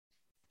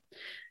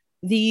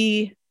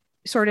 The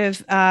sort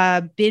of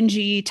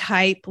bingy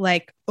type,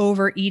 like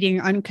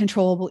overeating,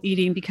 uncontrollable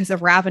eating because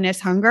of ravenous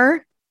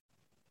hunger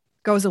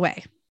goes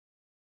away.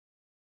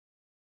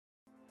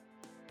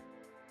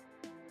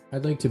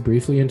 I'd like to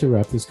briefly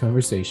interrupt this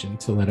conversation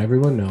to let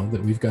everyone know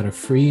that we've got a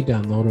free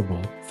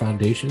downloadable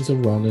Foundations of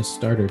Wellness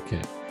Starter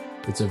Kit.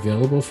 It's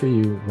available for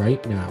you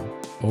right now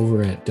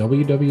over at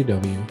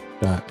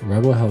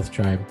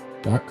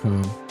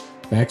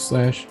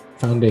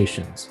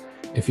www.rebelhealthtribe.com/foundations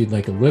if you'd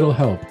like a little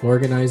help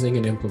organizing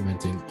and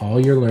implementing all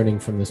you're learning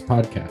from this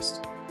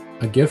podcast.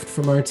 A gift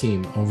from our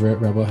team over at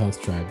Rebel Health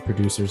Tribe,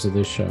 producers of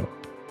this show.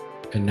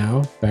 And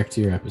now, back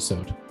to your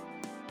episode.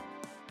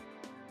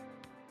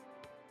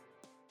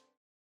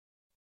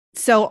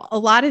 So a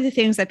lot of the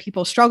things that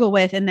people struggle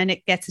with, and then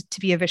it gets to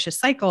be a vicious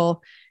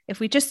cycle, if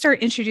we just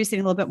start introducing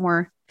a little bit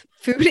more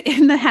food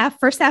in the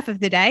first half of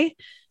the day,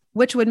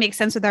 which would make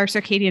sense with our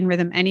circadian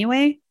rhythm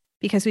anyway,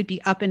 because we'd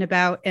be up and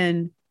about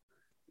and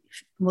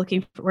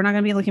we're not going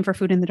to be looking for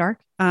food in the dark.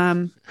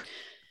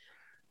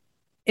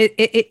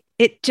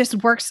 It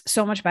just works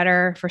so much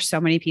better for so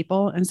many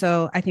people. And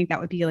so I think that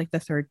would be like the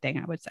third thing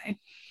I would say.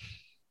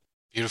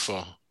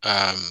 Beautiful.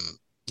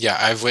 Yeah,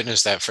 I've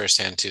witnessed that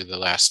firsthand too. The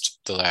last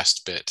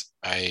bit,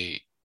 I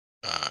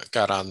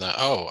got on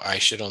I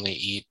should only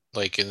eat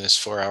like in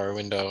this 4-hour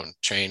window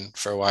train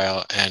for a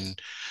while, and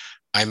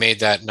I made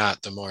that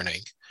not the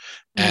morning,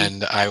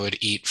 and I would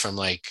eat from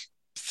like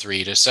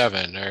 3 to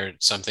 7 or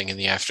something in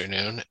the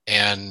afternoon,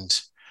 and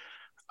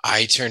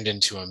I turned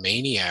into a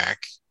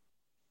maniac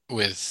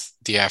with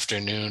the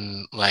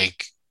afternoon,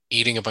 like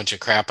eating a bunch of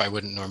crap I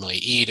wouldn't normally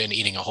eat and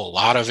eating a whole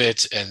lot of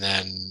it, and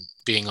then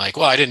being like,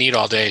 well, I didn't eat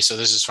all day, so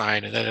this is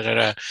fine.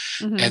 And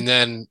And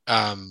then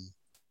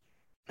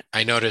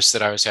I noticed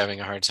that I was having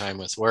a hard time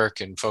with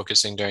work and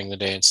focusing during the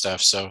day and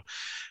stuff. So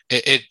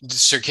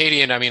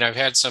circadian, I mean, I've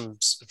had some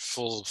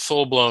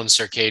full blown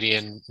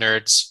circadian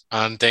nerds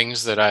on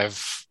things that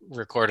I've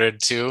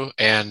recorded too.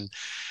 And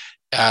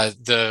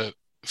the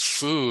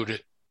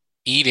food,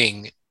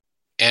 eating,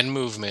 and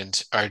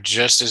movement are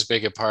just as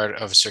big a part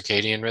of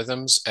circadian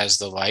rhythms as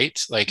the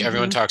light. Like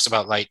everyone talks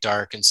about light,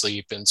 dark, and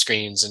sleep and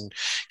screens, and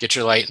get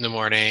your light in the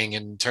morning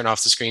and turn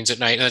off the screens at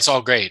night. And that's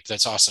all great.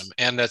 That's awesome.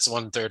 And that's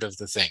 1/3 of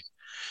the thing.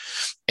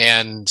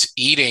 And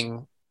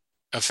eating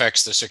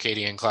affects the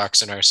circadian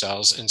clocks in our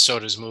cells, and so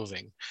does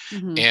moving.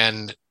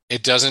 And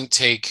it doesn't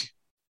take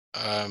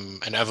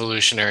an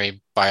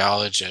evolutionary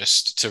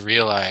biologist to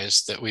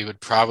realize that we would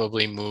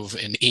probably move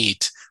and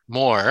eat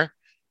more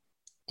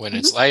when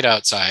it's light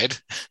outside,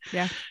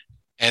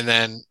 and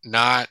then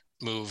not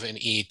move and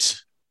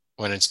eat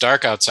when it's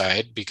dark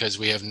outside, because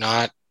we have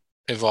not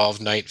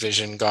evolved night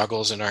vision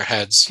goggles in our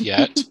heads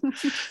yet.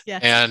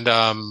 And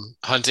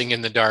hunting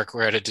in the dark,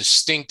 we're at a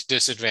distinct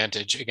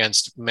disadvantage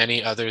against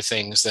many other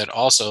things that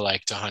also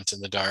like to hunt in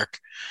the dark.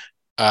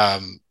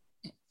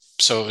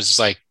 So it was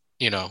like,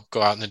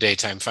 go out in the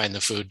daytime, find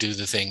the food, do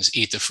the things,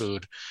 eat the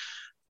food,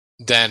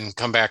 then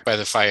come back by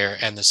the fire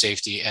and the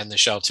safety and the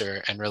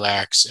shelter and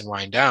relax and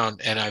wind down.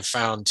 And I've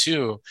found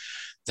too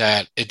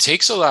that it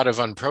takes a lot of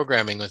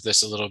unprogramming with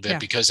this a little bit,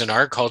 because in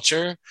our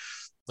culture,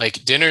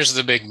 like dinner's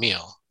the big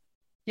meal.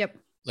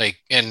 Like,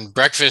 and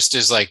breakfast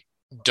is like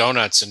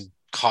donuts and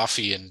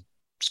coffee and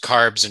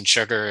carbs and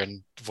sugar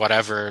and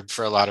whatever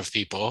for a lot of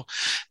people.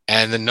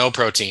 And then no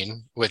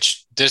protein,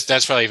 which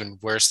that's probably even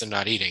worse than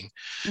not eating.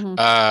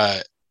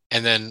 And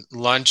then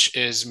lunch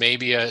is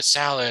maybe a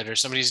salad, or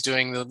somebody's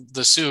doing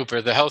the soup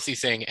or the healthy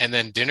thing. And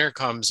then dinner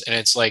comes and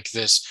it's like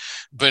this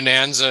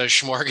bonanza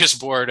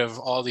smorgasbord of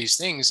all these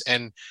things.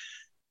 And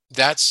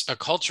that's a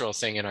cultural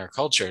thing in our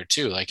culture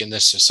too. Like in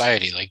this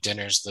society, like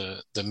dinner's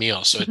the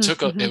meal. So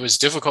it was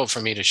difficult for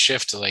me to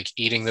shift to like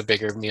eating the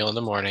bigger meal in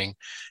the morning,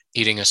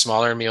 eating a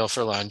smaller meal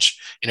for lunch.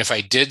 And if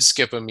I did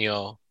skip a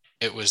meal,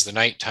 it was the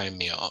nighttime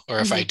meal. Or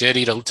if I did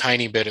eat a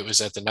tiny bit, it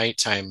was at the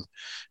nighttime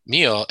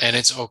meal. And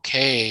it's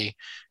okay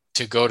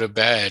to go to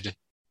bed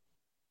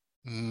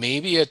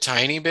maybe a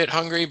tiny bit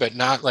hungry, but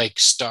not like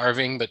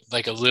starving, but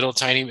like a little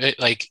tiny bit,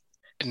 like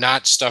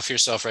not stuff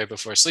yourself right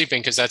before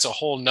sleeping, because that's a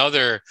whole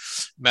nother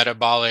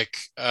metabolic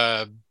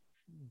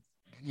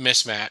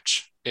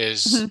mismatch.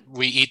 Is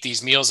we eat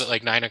these meals at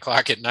like 9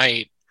 o'clock at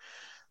night,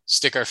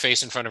 stick our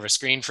face in front of a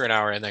screen for an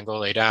hour, and then go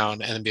lay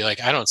down and then be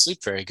like, I don't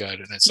sleep very good.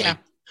 And it's like,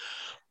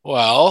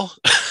 well,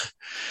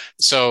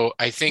 so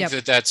I think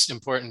that that's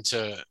important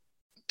to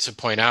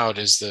point out,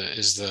 is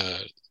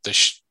the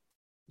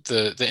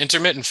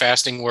intermittent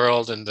fasting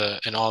world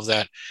and all of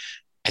that.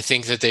 I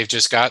think that they've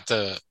just got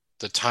the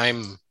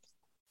time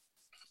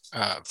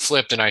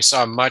flipped, and I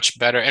saw much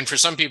better. And for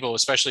some people,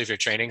 especially if you're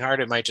training hard,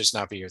 it might just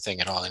not be your thing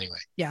at all anyway.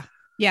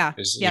 Yeah.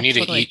 Because Yeah, you need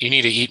totally. you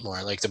need to eat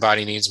more. Like the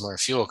body needs more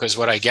fuel. Because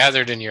what I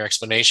gathered in your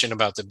explanation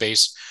about the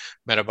base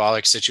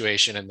metabolic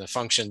situation and the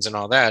functions and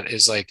all that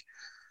is like,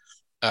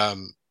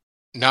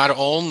 not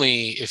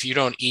only if you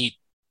don't eat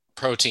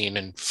protein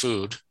and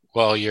food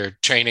while you're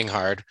training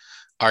hard,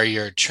 are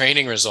your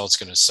training results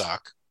going to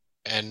suck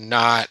and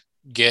not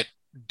get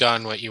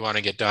done what you want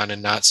to get done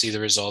and not see the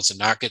results and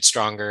not get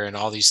stronger and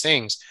all these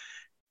things.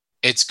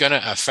 It's going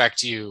to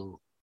affect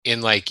you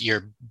in like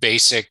your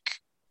basic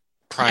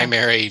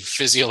primary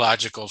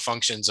physiological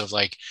functions of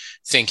like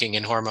thinking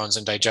and hormones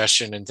and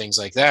digestion and things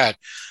like that,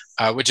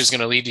 which is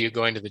going to lead to you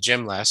going to the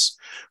gym less,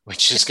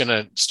 which is going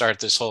to start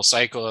this whole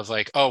cycle of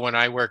like, oh, when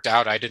I worked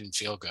out, I didn't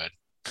feel good.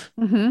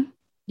 Mm-hmm.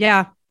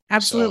 Yeah,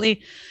 absolutely.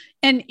 So,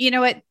 and you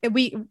know what,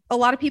 a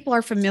lot of people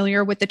are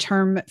familiar with the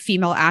term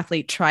female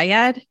athlete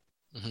triad,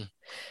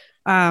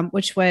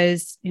 which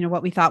was, you know,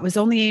 what we thought was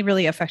only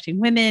really affecting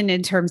women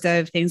in terms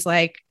of things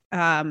like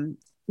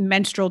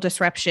menstrual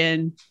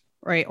disruption,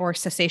 right, or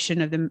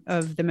cessation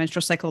of the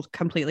menstrual cycle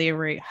completely, or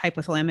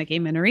hypothalamic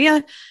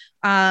amenorrhea,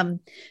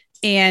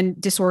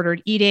 and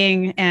disordered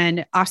eating,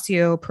 and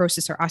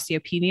osteoporosis or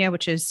osteopenia,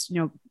 which is,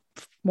 you know,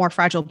 more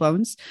fragile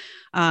bones,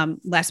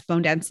 less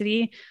bone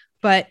density.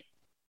 But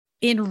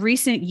in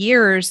recent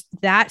years,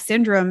 that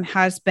syndrome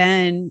has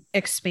been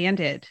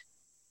expanded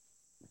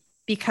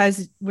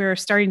because we're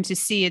starting to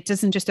see it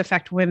doesn't just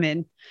affect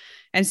women.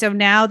 And so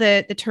now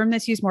the term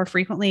that's used more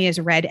frequently is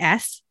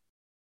RED-S,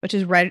 which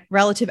is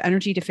relative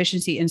energy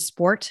deficiency in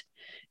sport.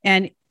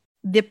 And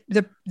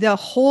the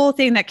whole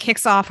thing that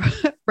kicks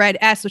off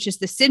RED-S, which is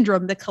the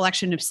syndrome, the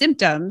collection of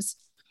symptoms,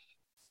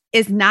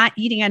 is not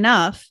eating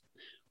enough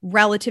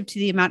relative to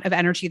the amount of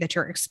energy that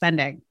you're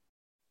expending.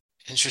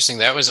 Interesting.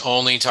 That was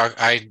only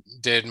I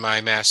did my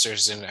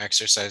master's in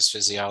exercise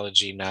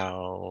physiology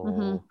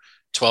now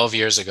 12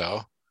 years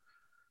ago.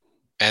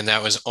 And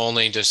that was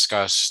only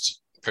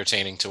discussed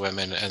pertaining to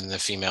women and the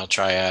female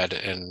triad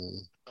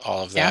and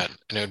all of that.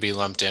 And it would be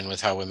lumped in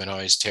with how women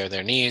always tear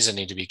their knees and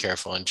need to be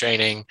careful in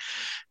training.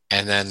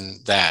 And then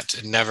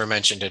that never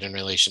mentioned it in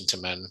relation to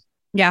men.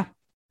 Yeah.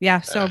 Yeah.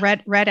 So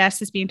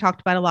RED-S is being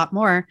talked about a lot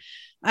more.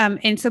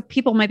 And so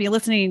people might be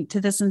listening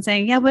to this and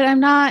saying, yeah, but I'm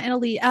not an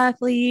elite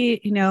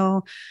athlete, you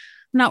know,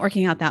 I'm not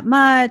working out that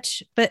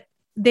much. But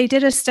they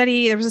did a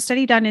study. There was a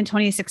study done in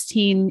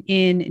 2016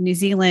 in New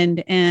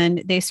Zealand,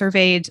 and they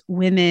surveyed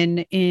women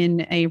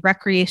in a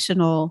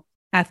recreational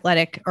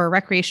athletic or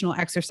recreational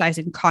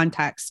exercising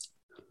context.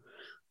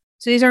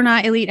 So these are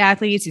not elite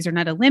athletes. These are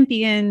not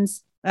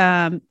Olympians.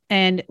 And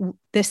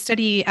this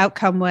study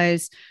outcome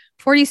was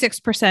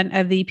 46%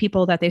 of the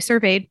people that they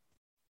surveyed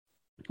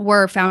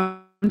were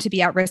found to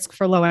be at risk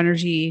for low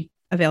energy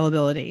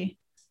availability.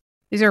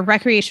 These are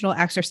recreational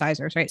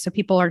exercisers, right? So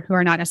people who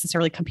are not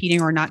necessarily competing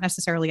or not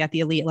necessarily at the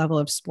elite level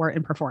of sport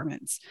and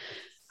performance.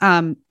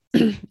 And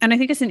I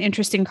think it's an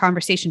interesting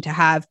conversation to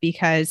have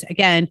because,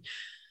 again,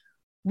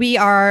 we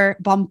are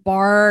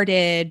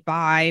bombarded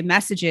by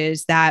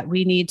messages that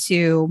we need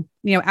to,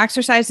 you know,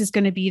 exercise is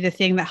going to be the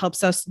thing that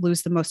helps us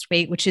lose the most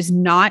weight, which is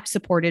not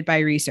supported by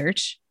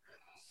research,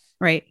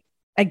 right?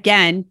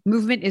 Again,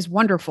 movement is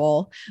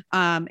wonderful.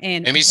 And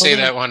let me say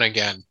that one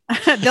again.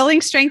 Building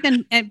strength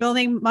and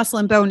building muscle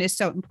and bone is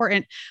so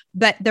important,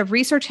 but the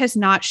research has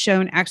not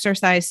shown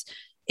exercise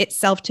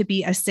itself to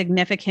be a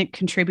significant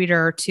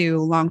contributor to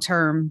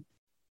long-term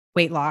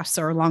weight loss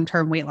or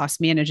long-term weight loss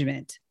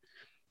management,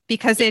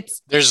 because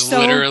there's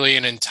literally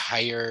an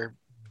entire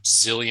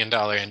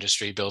zillion-dollar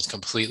industry built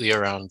completely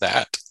around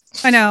that.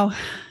 I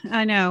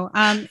know.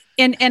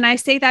 And I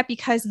say that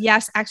because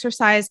yes,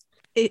 exercise,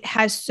 it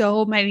has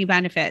so many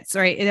benefits,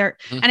 right?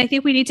 And I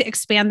think we need to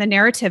expand the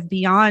narrative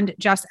beyond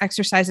just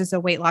exercise as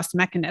a weight loss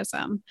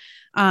mechanism.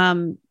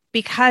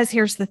 Because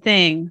here's the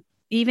thing,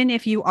 even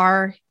if you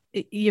are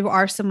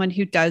someone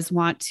who does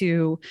want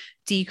to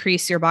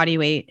decrease your body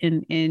weight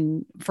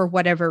in for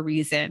whatever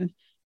reason,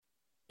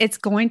 it's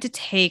going to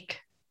take,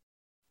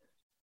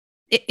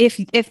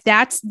 if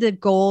that's the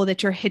goal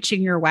that you're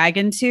hitching your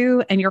wagon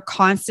to, and you're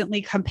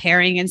constantly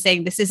comparing and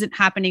saying, this isn't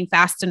happening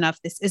fast enough,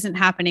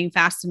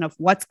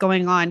 what's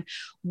going on?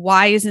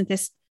 Why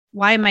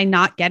am I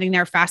not getting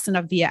there fast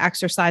enough via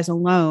exercise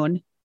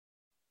alone?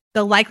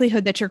 The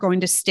likelihood that you're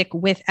going to stick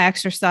with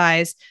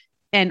exercise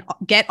and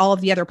get all of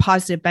the other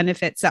positive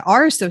benefits that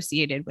are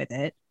associated with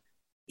it,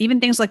 even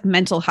things like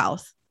mental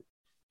health.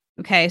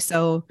 Okay.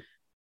 So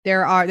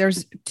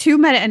there's two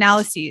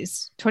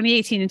meta-analyses,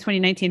 2018 and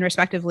 2019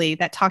 respectively,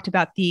 that talked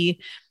about the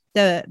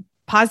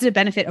positive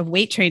benefit of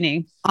weight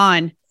training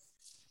on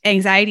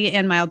anxiety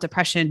and mild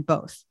depression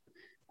both.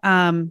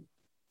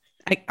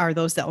 Are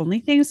those the only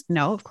things?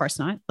 No, of course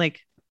not.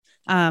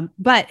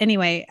 But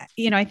anyway,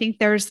 you know, I think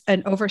there's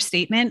an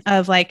overstatement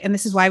of like, and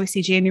this is why we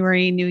see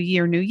January, new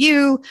year, new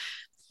you,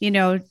 you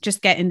know,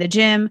 just get in the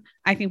gym.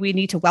 I think we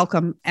need to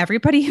welcome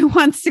everybody who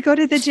wants to go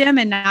to the gym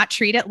and not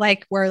treat it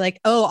like we're like,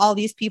 oh, all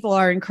these people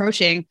are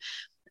encroaching.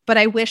 But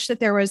I wish that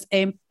there was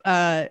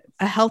a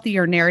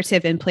healthier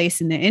narrative in place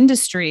in the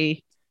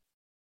industry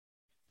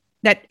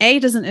that A,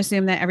 doesn't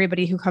assume that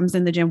everybody who comes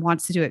in the gym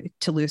wants to do it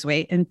to lose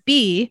weight, and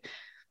B,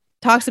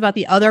 talks about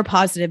the other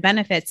positive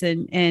benefits,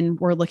 and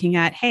we're looking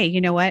at, hey,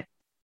 you know what?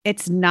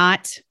 It's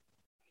not,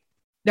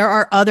 there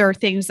are other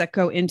things that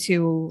go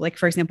into, like,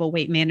 for example,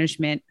 weight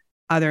management,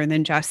 other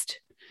than just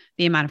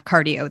the amount of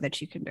cardio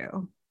that you can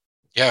do.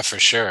 Yeah, for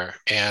sure.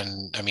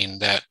 And I mean,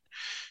 that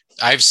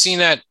I've seen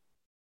that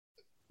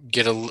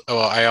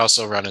I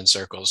also run in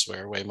circles.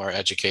 We're way more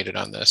educated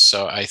on this.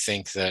 So I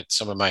think that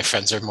some of my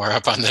friends are more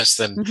up on this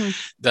than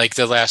like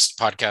the last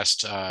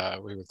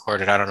podcast we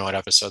recorded. I don't know what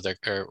episode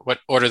or what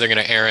order they're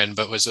going to air in,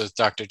 but was with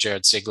Dr.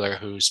 Jared Sigler,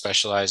 who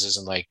specializes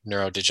in like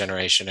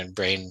neurodegeneration and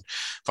brain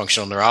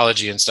functional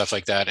neurology and stuff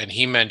like that. And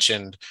he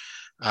mentioned,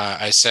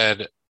 I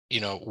said,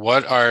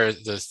 what are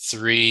the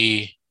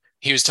three.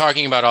 He was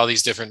talking about all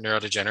these different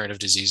neurodegenerative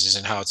diseases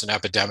and how it's an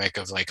epidemic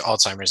of like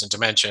Alzheimer's and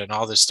dementia and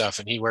all this stuff.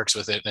 And he works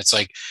with it. And it's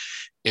like,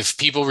 if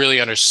people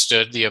really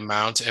understood the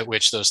amount at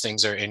which those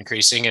things are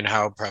increasing and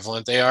how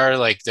prevalent they are,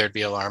 like there'd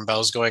be alarm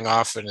bells going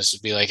off, and this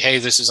would be like, hey,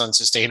 this is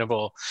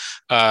unsustainable.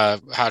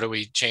 How do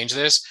we change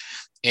this?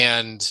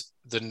 And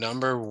the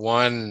number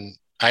one,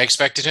 I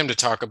expected him to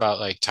talk about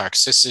like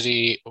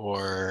toxicity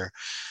or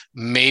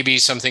maybe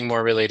something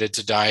more related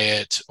to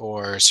diet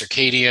or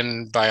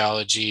circadian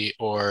biology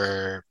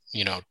or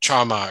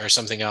trauma or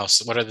something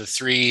else. What are the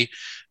three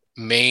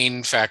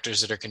main factors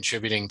that are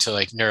contributing to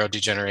like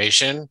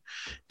neurodegeneration?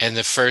 And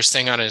the first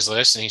thing on his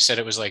list, and he said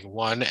it was like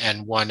 1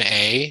 and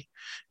 1A,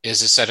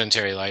 is a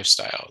sedentary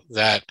lifestyle.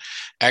 That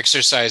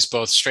exercise,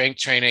 both strength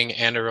training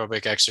and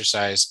aerobic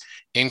exercise,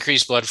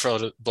 increase blood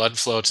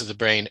flow to the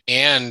brain.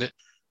 And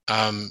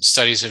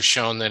studies have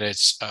shown that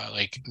it's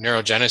like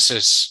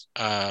neurogenesis.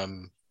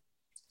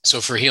 So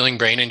for healing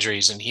brain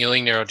injuries and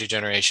healing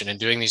neurodegeneration and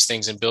doing these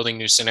things and building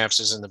new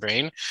synapses in the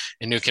brain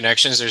and new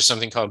connections, there's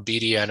something called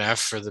BDNF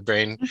for the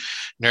brain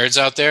nerds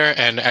out there,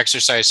 and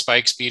exercise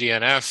spikes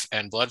BDNF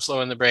and blood flow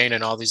in the brain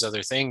and all these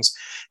other things.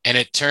 And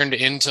it turned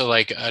into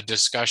like a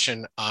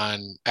discussion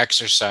on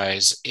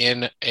exercise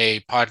in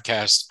a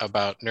podcast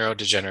about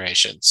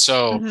neurodegeneration.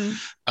 So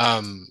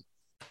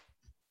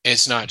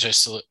it's not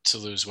just to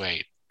lose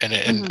weight.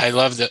 And I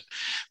love that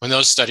when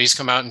those studies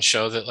come out and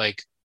show that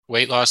like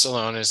weight loss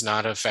alone is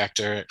not a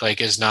factor, like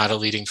is not a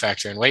leading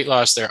factor in weight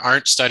loss. There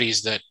aren't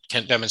studies that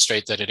can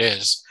demonstrate that it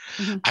is.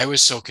 I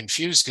was so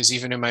confused because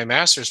even in my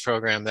master's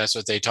program, that's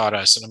what they taught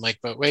us. And I'm like,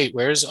 but wait,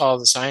 where's all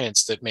the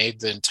science that made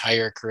the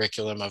entire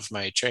curriculum of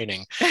my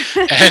training?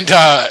 and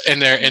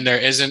there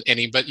isn't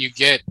any, but you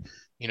get,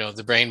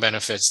 the brain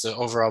benefits, the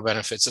overall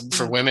benefits, and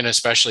for women,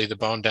 especially the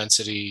bone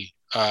density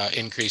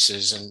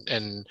increases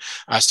and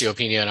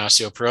osteopenia and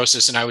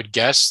osteoporosis. And I would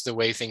guess the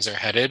way things are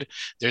headed,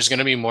 there's going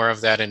to be more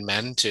of that in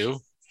men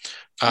too.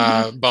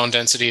 Bone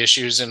density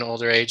issues in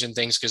older age and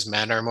things, because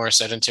men are more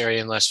sedentary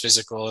and less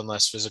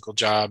physical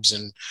jobs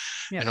and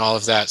all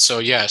of that. So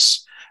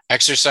yes,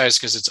 exercise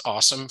because it's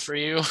awesome for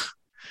you.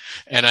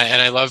 And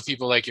I love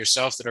people like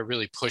yourself that are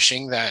really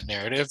pushing that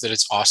narrative that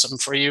it's awesome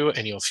for you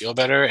and you'll feel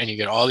better and you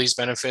get all these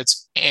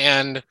benefits,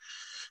 and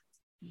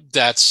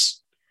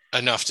that's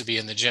enough to be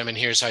in the gym, and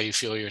here's how you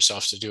feel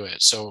yourself to do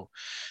it. So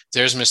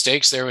there's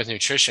mistakes there with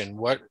nutrition.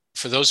 What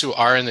for those who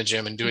are in the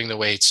gym and doing the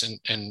weights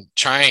and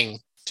trying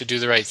to do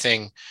the right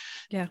thing,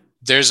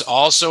 there's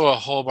also a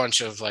whole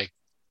bunch of like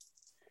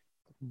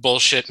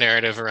bullshit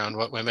narrative around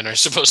what women are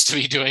supposed to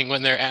be doing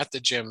when they're at the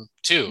gym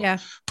too,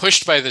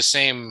 pushed by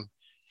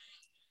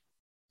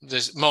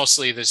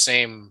mostly the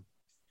same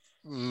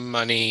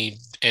money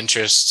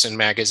interests and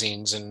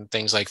magazines and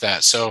things like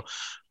that. So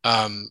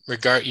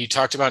you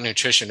talked about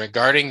nutrition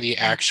regarding the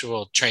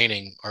actual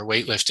training or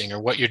weightlifting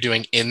or what you're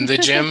doing in the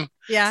gym.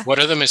 What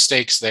are the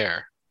mistakes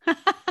there?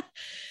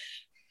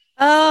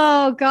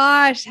 Oh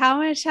gosh, how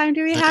much time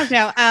do we have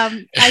now?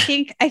 I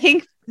think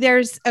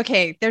there's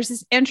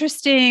this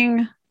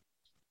interesting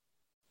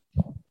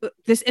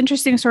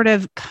sort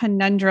of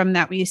conundrum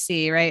that we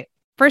see, right?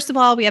 First of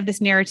all, we have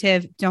this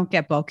narrative, don't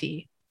get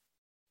bulky,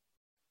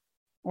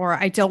 or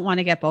I don't want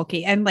to get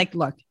bulky. And like,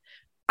 look,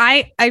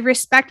 I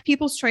respect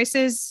people's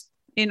choices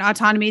in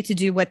autonomy to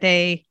do what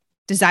they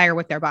desire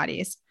with their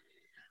bodies.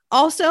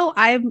 Also,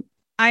 I'm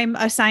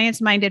a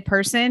science-minded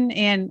person,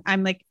 and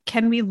I'm like,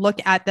 can we look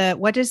at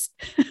what does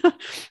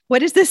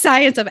the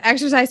science of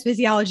exercise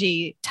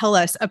physiology tell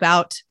us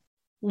about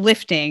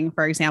lifting,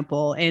 for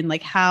example, and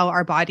like how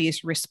our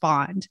bodies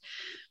respond?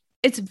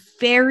 It's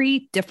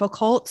very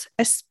difficult,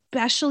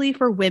 especially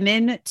for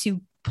women,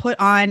 to put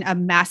on a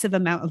massive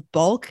amount of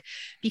bulk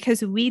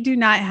because we do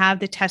not have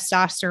the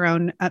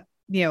testosterone,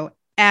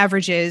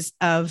 averages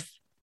of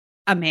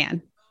a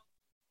man.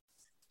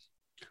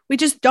 We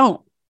just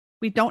don't.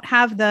 We don't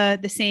have the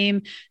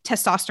same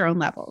testosterone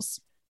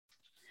levels.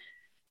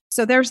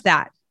 So there's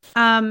that.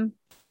 And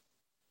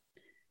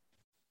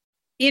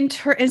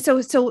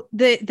so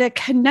the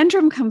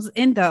conundrum comes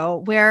in though,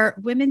 where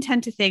women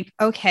tend to think,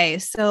 okay,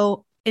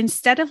 so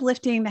instead of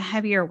lifting the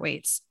heavier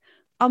weights,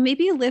 I'll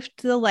maybe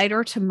lift the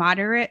lighter to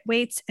moderate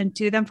weights and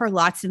do them for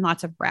lots and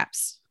lots of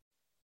reps.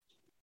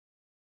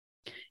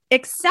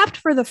 Except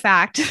for the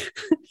fact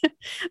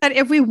that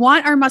if we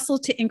want our muscle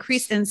to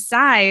increase in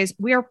size,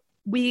 we are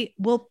we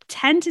will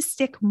tend to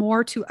stick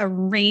more to a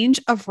range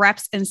of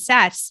reps and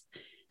sets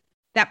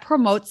that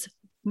promotes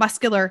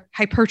muscular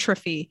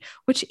hypertrophy,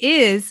 which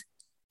is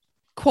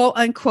quote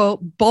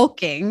unquote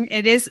bulking.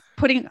 It is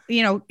putting,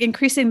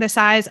 increasing the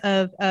size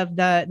of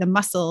the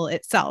muscle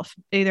itself,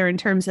 either in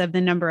terms of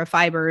the number of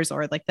fibers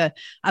or like the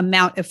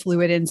amount of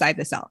fluid inside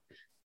the cell.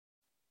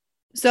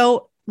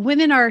 So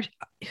women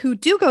who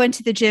do go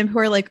into the gym who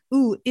are like,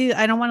 ooh, ew,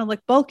 I don't want to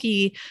look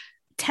bulky,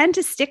 tend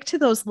to stick to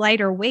those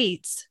lighter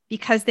weights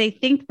because they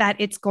think that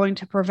it's going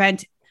to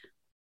prevent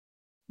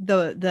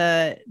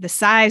the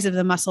size of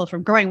the muscle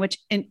from growing, which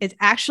is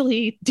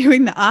actually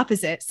doing the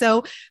opposite.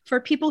 So for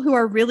people who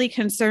are really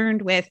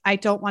concerned with, I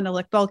don't want to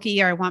look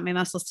bulky, or I want my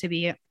muscles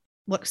to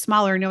look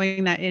smaller,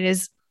 knowing that it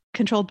is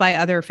controlled by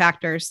other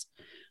factors,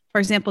 for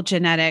example,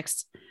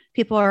 genetics.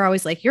 People are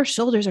always like, your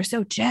shoulders are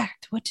so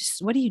jacked. What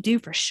do you do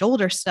for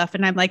shoulder stuff?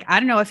 And I'm like, I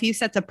don't know, a few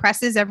sets of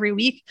presses every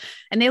week.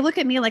 And they look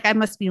at me like I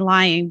must be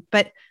lying,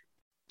 but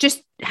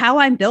just how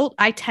I'm built,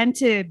 I tend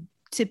to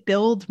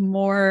build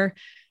more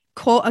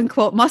quote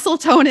unquote muscle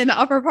tone in the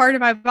upper part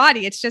of my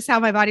body. It's just how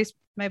my body's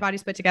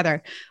put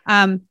together.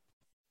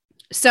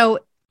 So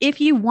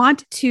if you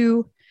want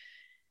to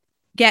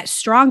get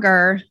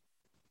stronger,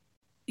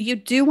 you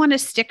do want to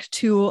stick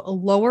to a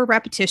lower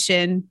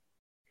repetition,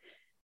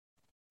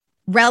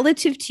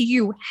 relative to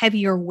you,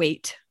 heavier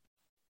weight.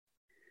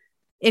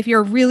 If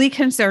you're really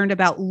concerned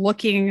about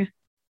looking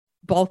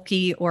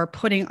bulky or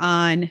putting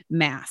on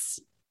mass,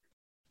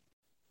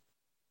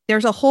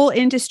 there's a whole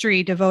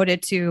industry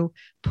devoted to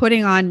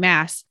putting on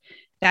mass.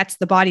 That's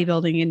the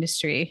bodybuilding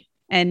industry.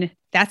 And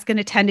that's going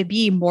to tend to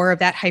be more of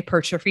that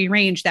hypertrophy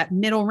range, that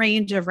middle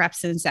range of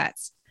reps and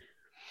sets.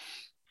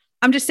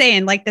 I'm just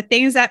saying, like, the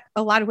things that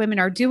a lot of women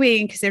are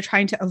doing because they're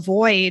trying to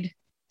avoid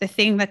the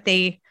thing that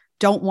they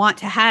don't want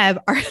to have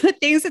are the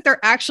things that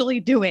they're actually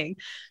doing.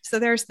 So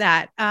there's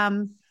that.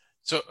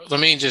 So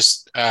let me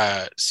just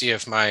see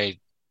if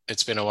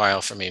it's been a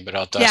while for me, but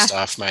I'll dust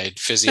off my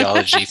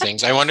physiology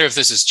things. I wonder if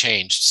this has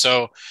changed.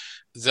 So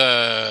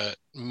the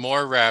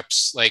more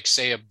reps, like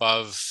say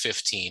above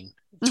 15,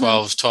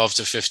 12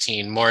 to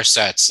 15, more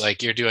sets,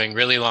 like you're doing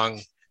really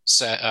long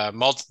set,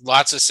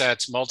 lots of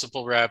sets,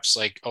 multiple reps,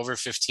 like over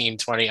 15,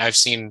 20. I've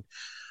seen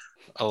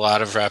a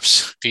lot of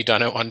reps be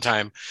done at one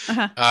time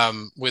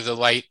with a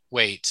light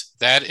weight.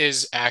 That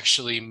is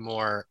actually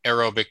more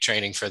aerobic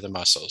training for the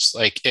muscles.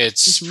 Like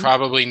it's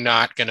probably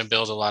not going to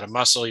build a lot of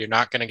muscle. You're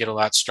not going to get a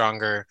lot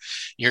stronger.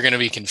 You're going to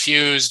be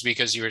confused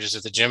because you were just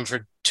at the gym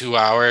for 2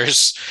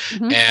 hours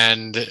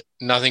and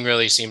nothing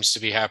really seems to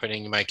be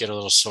happening. You might get a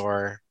little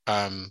sore.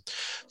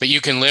 But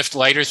you can lift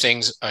lighter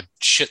things a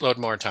shitload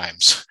more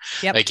times.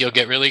 Yep. Like you'll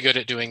get really good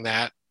at doing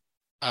that.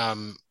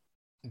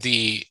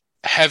 The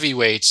heavy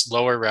weights,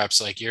 lower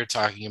reps, like you're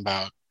talking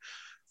about,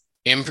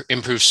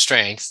 improve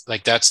strength.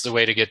 Like that's the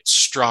way to get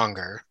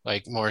stronger,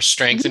 like more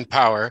strength and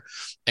power.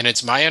 And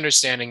it's my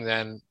understanding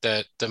then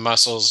that the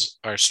muscles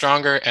are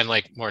stronger and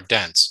like more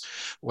dense,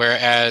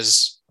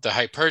 whereas the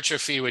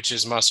hypertrophy, which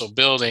is muscle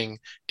building,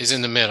 is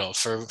in the middle.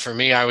 For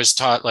me, I was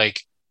taught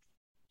like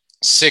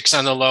 6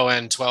 on the low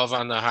end, 12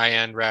 on the high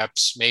end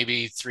reps,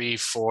 maybe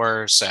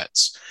 3-4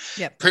 sets.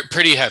 Yep.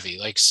 Pretty heavy,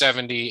 like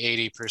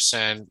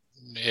 70-80%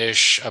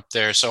 ish up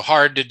there. So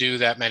hard to do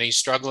that many,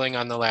 struggling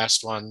on the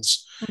last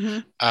ones.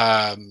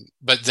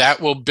 But that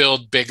will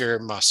build bigger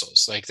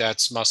muscles. Like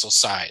that's muscle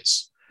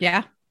size.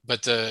 Yeah.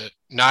 But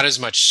not as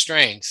much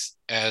strength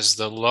as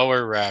the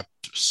lower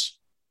reps,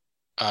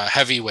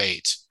 heavy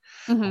weight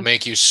will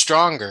make you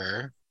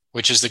stronger,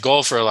 which is the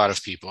goal for a lot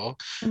of people.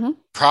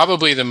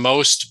 Probably the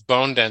most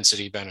bone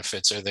density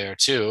benefits are there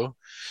too.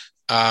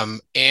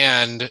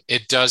 And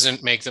it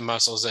doesn't make the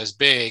muscles as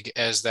big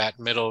as that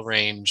middle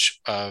range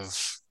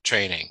of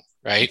training,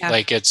 right? Yeah.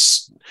 Like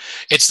it's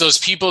those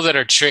people that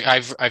are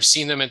I've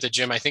seen them at the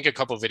gym. I think a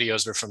couple of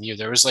videos were from you.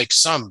 There was like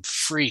some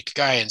freak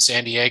guy in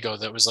San Diego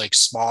that was like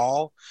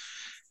small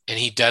and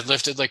he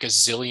deadlifted like a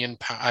zillion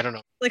pounds. I don't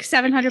know, like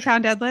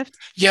 700-pound deadlift.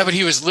 Yeah, but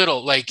he was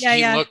little. Like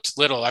he looked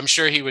little. I'm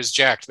sure he was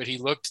jacked, but he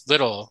looked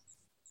little.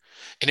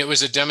 And it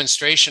was a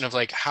demonstration of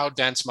like how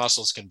dense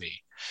muscles can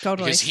be.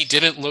 Totally. Because he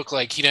didn't look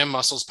like he didn't have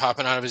muscles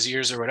popping out of his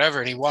ears or whatever.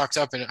 And he walked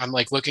up and I'm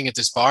like looking at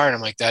this bar and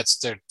I'm like,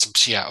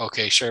 yeah,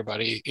 okay, sure,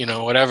 buddy,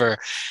 whatever.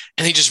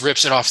 And he just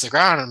rips it off the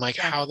ground. I'm like,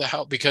 how the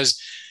hell?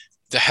 Because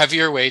the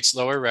heavier weights,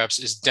 lower reps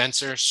is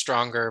denser,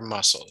 stronger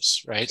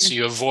muscles, right? So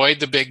you avoid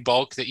the big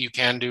bulk that you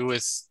can do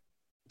with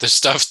the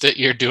stuff that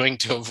you're doing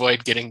to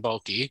avoid getting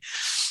bulky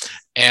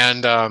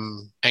and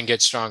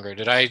get stronger.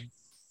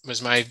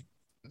 Was my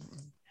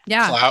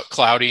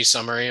cloudy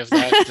summary of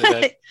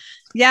that?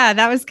 Yeah,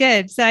 that was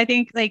good. So I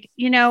think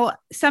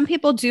some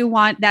people do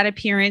want that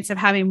appearance of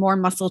having more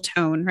muscle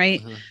tone,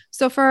 right?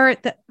 So for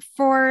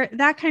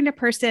that kind of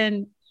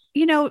person,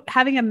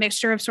 having a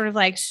mixture of sort of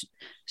like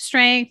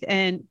strength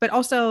but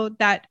also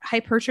that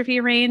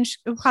hypertrophy range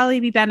would probably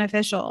be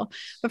beneficial.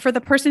 But for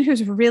the person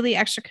who's really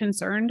extra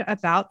concerned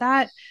about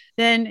that,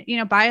 then,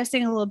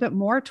 biasing a little bit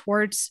more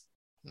towards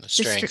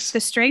the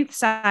strength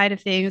side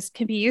of things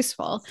can be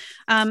useful.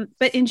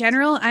 But in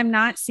general, I'm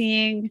not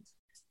seeing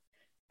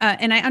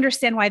And I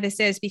understand why this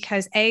is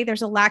because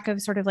there's a lack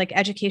of sort of like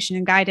education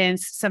and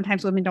guidance.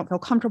 Sometimes women don't feel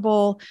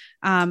comfortable,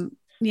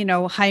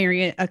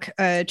 hiring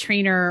a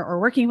trainer or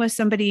working with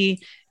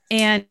somebody.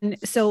 And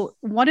so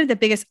one of the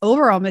biggest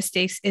overall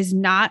mistakes is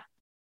not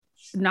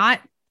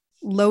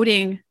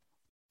loading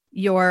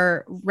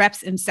your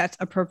reps and sets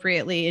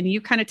appropriately. And you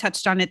kind of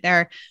touched on it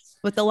there,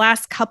 but the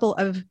last couple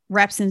of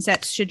reps and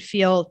sets should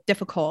feel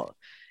difficult.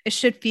 It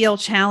should feel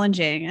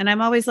challenging. And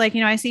I'm always like,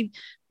 I see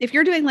if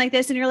you're doing like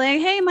this and you're like,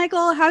 hey,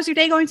 Michael, how's your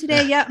day going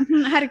today? Yeah.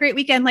 I had a great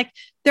weekend. Like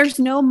there's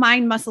no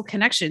mind muscle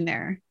connection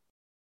there.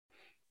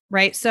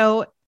 Right.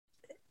 So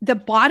the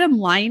bottom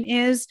line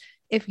is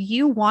if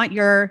you want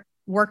your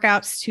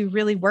workouts to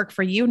really work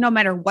for you, no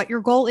matter what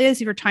your goal is,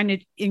 if you're trying to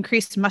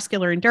increase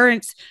muscular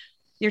endurance,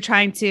 you're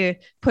trying to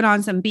put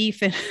on some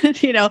beef and,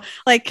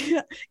 like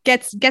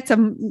get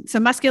some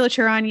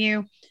musculature on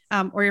you,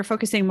 or you're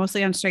focusing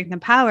mostly on strength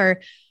and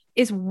power,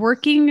 is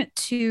working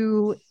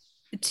to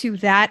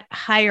that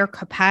higher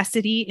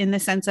capacity in the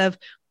sense of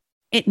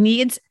it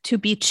needs to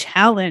be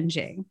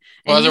challenging.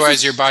 Well,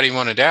 otherwise your body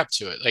won't adapt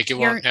to it. Like it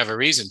won't have a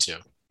reason to.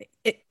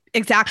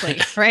 Exactly.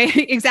 Right.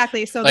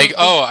 Exactly. So like,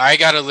 I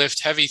got to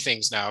lift heavy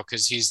things now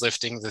because he's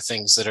lifting the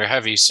things that are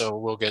heavy. So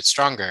we'll get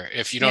stronger.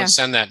 If you don't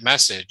send that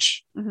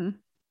message,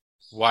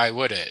 why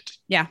would it?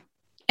 Yeah.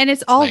 And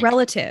it's all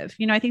relative.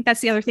 I think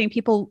that's the other thing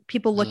people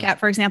look at,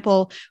 for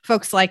example,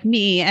 folks like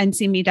me and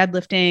see me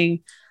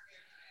deadlifting,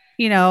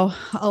 a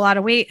lot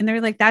of weight. And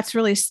they're like, that's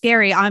really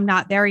scary. I'm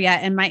not there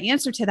yet. And my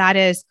answer to that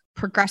is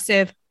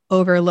progressive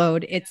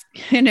overload. It's,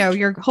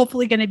 you're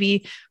hopefully going to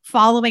be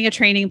following a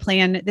training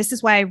plan. This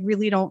is why I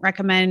really don't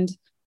recommend,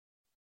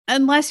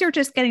 unless you're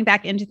just getting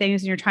back into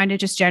things and you're trying to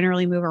just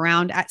generally move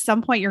around, at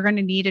some point you're going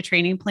to need a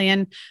training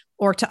plan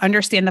or to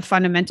understand the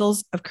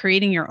fundamentals of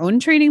creating your own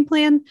training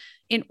plan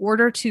in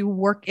order to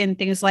work in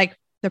things like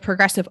the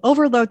progressive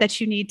overload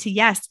that you need to,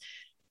 yes,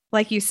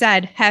 like you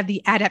said, have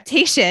the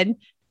adaptation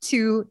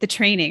to the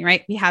training,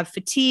 right? We have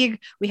fatigue,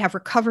 we have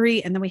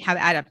recovery, and then we have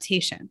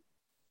adaptation.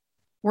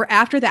 We're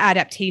after the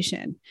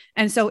adaptation.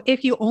 And so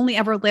if you only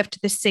ever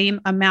lift the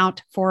same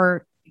amount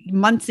for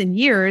months and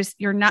years,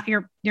 you're not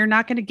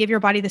going to give your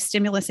body the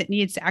stimulus it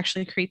needs to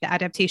actually create the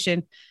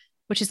adaptation,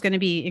 which is going to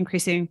be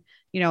increasing,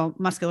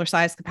 muscular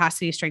size,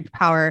 capacity, strength,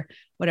 power,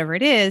 whatever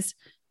it is.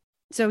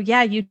 So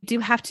yeah, you do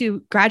have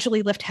to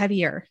gradually lift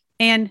heavier.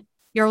 And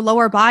your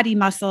lower body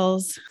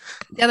muscles.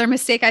 The other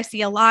mistake I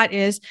see a lot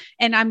is,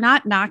 and I'm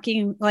not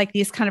knocking like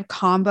these kind of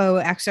combo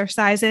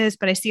exercises,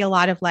 but I see a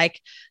lot of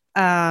like,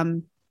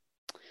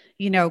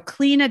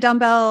 clean a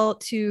dumbbell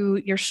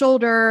to your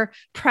shoulder,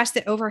 press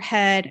it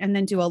overhead, and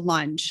then do a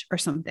lunge or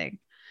something.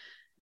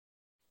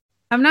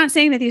 I'm not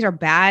saying that these are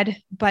bad,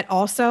 but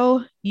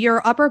also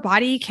your upper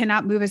body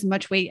cannot move as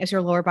much weight as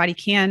your lower body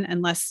can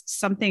unless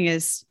something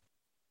is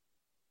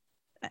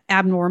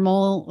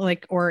abnormal,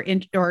 or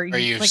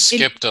you've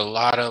skipped a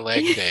lot of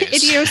leg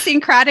days,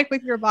 idiosyncratic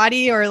with your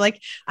body, or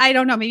like, I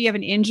don't know, maybe you have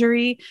an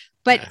injury,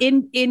 but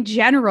in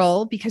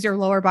general, because your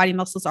lower body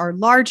muscles are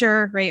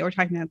larger, right? We're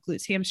talking about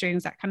glutes,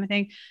 hamstrings, that kind of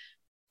thing.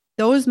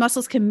 Those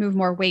muscles can move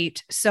more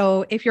weight.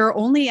 So if you're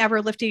only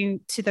ever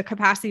lifting to the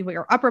capacity what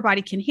your upper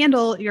body can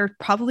handle, you're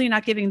probably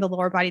not giving the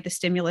lower body the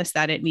stimulus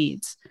that it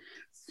needs.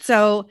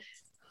 So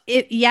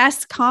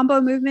yes,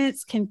 combo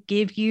movements can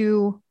give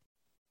you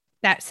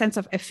that sense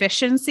of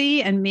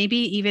efficiency. And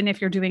maybe even if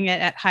you're doing it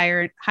at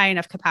high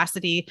enough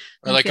capacity,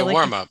 or like a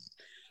warm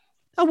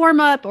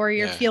up, or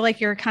you feel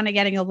like you're kind of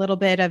getting a little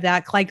bit of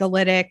that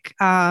glycolytic,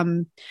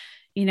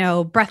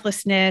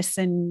 breathlessness,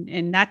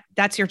 and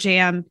that's your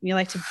jam. You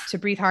like to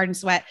breathe hard and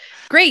sweat.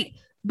 Great.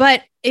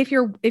 But if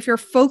your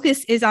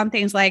focus is on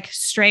things like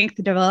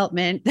strength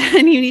development,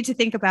 then you need to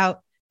think about,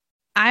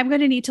 I'm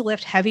going to need to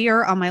lift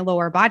heavier on my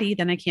lower body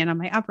than I can on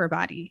my upper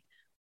body.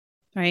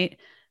 Right.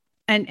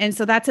 And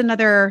so that's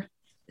another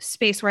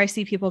space where I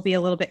see people be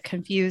a little bit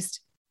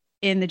confused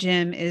in the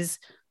gym, is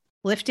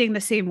lifting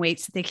the same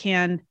weights that they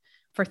can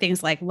for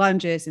things like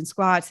lunges and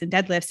squats and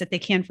deadlifts that they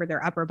can for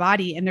their upper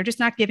body. And they're just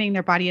not giving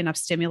their body enough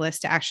stimulus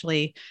to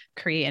actually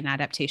create an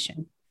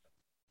adaptation.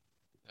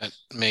 That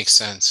makes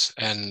sense.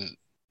 And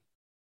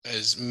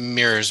it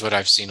mirrors what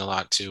I've seen a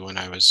lot too when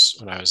I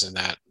was in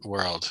that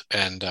world.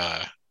 And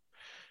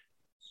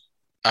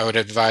I would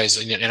advise,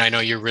 and I know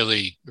you're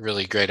really,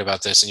 really great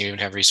about this, and you even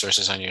have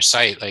resources on your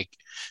site. Like,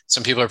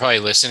 some people are probably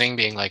listening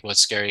being like, what's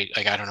scary?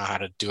 Like, I don't know how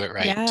to do it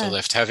right to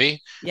lift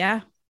heavy.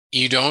 Yeah.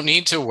 You don't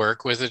need to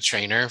work with a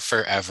trainer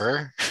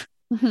forever.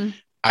 Mm-hmm.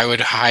 I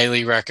would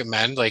highly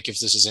recommend, like, if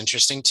this is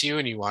interesting to you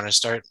and you want to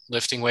start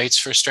lifting weights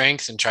for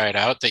strength and try it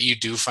out, that you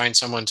do find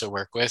someone to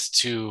work with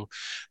to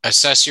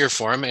assess your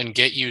form and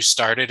get you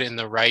started in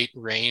the right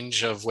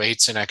range of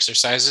weights and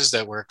exercises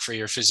that work for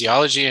your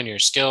physiology and your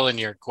skill and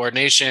your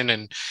coordination,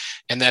 and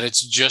that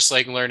it's just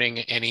like learning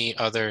any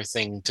other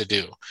thing to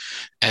do.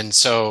 And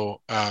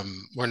so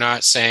we're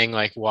not saying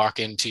like walk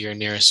into your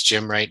nearest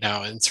gym right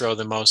now and throw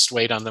the most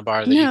weight on the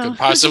bar that you could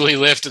possibly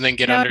lift and then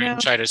get under and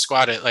try to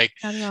squat it. Like,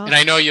 and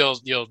I know you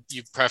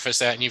preface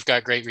that, and you've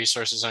got great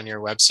resources on your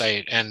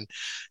website. And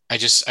I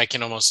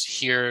can almost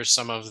hear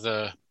some of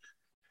the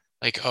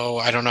like, oh,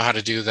 I don't know how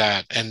to do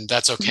that. And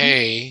that's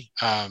okay.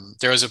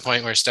 There was a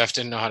point where Steph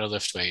didn't know how to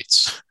lift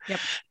weights. Yep.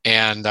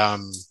 And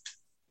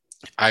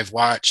I've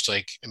watched,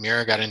 like,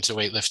 Amira got into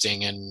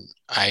weightlifting, and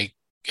I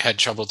had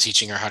trouble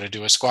teaching her how to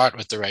do a squat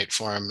with the right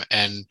form.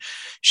 And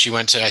she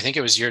went to, I think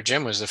it was your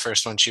gym was the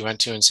first one she went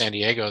to in San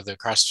Diego, the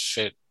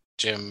CrossFit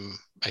gym.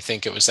 I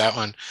think it was that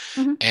one.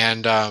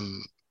 And,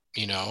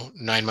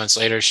 9 months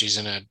later, she's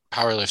in a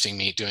powerlifting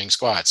meet doing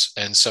squats.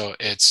 And so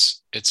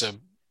it's a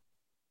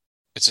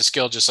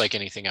skill just like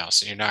anything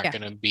else. And you're not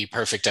going to be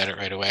perfect at it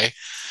right away.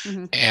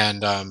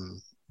 And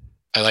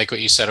I like what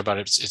you said about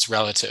it. It's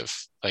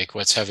relative, like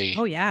what's heavy.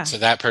 Oh yeah. So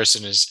that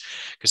person is,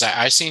 because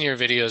I've seen your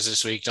videos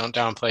this week. Don't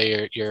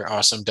downplay your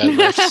awesome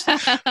deadlifts,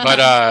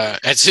 but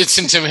it's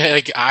intimidating.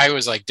 Like, I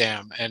was like,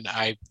 damn, and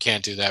I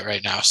can't do that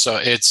right now. So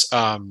it's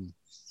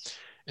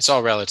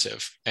all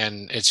relative,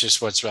 and it's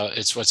just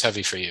it's what's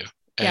heavy for you,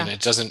 and it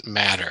doesn't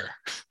matter.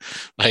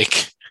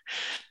 Like,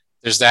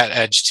 there's that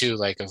edge too,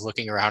 like, of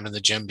looking around in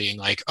the gym being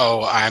like,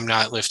 oh, I'm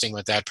not lifting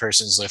what that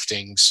person's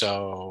lifting,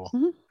 so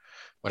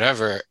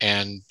whatever,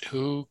 and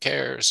who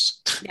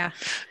cares? Yeah.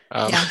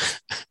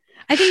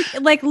 I think,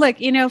 like, look,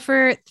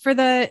 for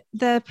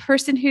the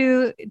person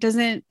who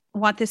doesn't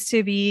want this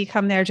to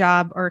become their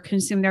job or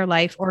consume their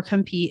life or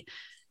compete,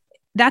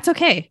 that's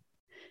okay.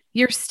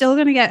 You're still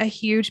going to get a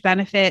huge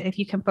benefit if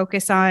you can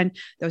focus on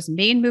those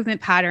main movement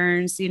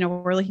patterns.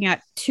 We're looking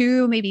at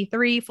 2, maybe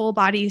 3 full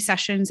body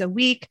sessions a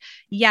week.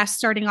 Yes,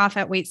 starting off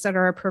at weights that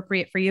are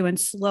appropriate for you and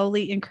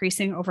slowly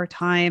increasing over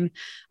time.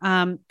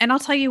 And I'll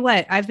tell you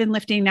what, I've been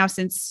lifting now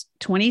since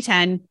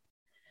 2010.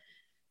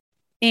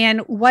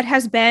 And what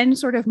has been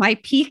sort of my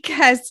peak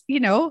has,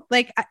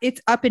 like, it's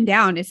up and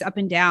down. It's up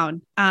and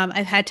down.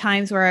 I've had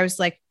times where I was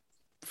like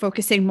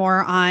focusing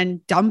more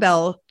on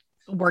dumbbell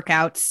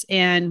workouts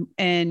and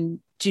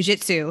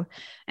jujitsu.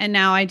 And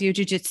now I do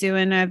jujitsu,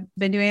 and I've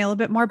been doing a little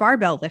bit more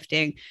barbell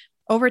lifting.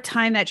 Over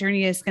time, that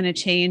journey is going to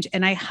change.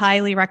 And I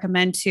highly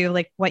recommend, to,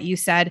 like what you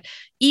said,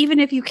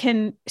 even if you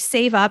can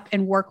save up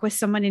and work with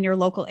someone in your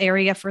local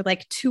area for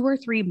like 2 or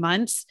 3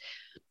 months,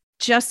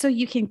 just so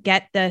you can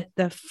get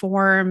the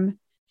form.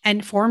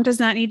 And form does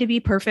not need to be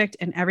perfect,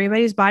 and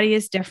everybody's body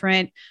is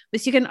different,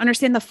 but you can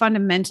understand the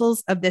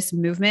fundamentals of this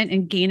movement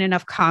and gain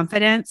enough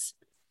confidence.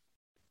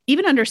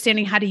 Even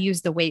understanding how to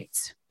use the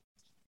weights.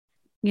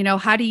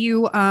 How do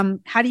you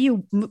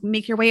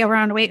make your way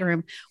around a weight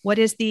room? What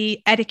is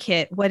the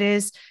etiquette?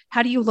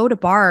 How do you load a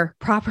bar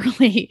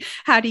properly?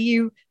 How do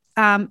you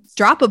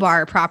drop a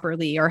bar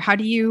properly? Or how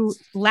do you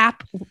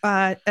lap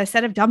a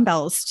set of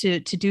dumbbells to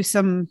do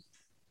some,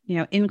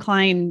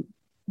 incline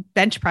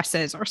bench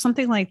presses or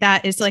something like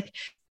that? Is like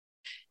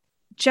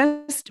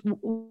just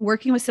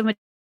working with somebody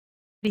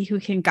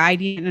who can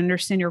guide you and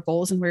understand your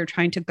goals and where you're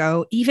trying to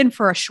go, even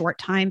for a short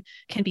time,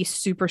 can be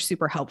super,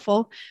 super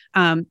helpful.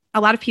 A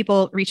lot of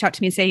people reach out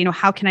to me and say,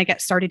 how can I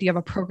get started? Do you have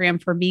a program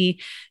for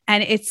me?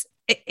 And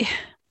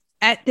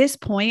at this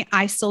point,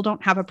 I still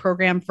don't have a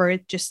program for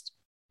just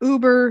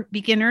uber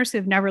beginners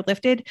who've never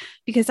lifted,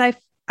 because I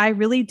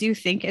really do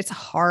think it's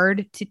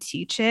hard to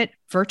teach it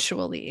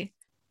virtually.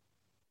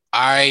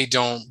 I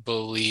don't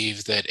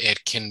believe that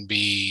it can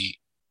be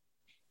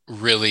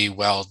really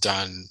well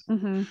done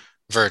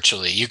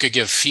virtually. You could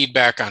give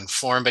feedback on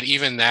form, but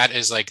even that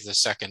is like the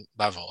second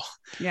level.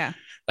 Yeah.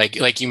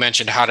 Like you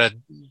mentioned, how to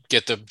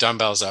get the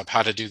dumbbells up,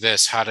 how to do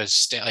this, how to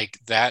stay, like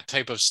that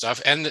type of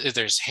stuff. And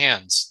there's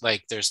hands,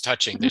 like there's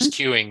touching, there's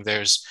cueing,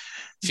 there's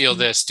feel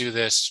this, do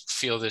this,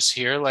 feel this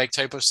here, like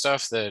type of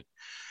stuff. That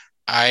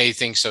I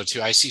think so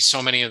too. I see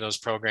so many of those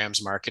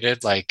programs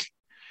marketed like,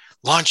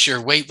 launch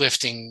your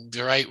weightlifting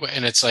the right way.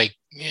 And it's like,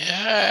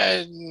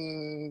 I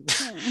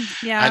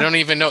don't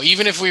even know.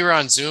 Even if we were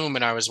on Zoom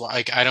and I was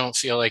like, I don't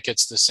feel like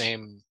it's the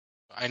same.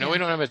 I know we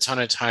don't have a ton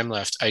of time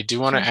left. I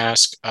do want to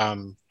ask,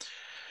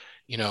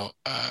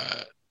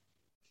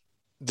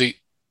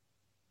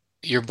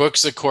 your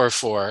book's The Core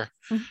Four,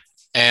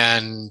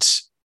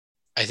 and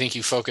I think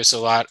you focus a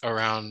lot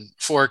around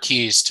 4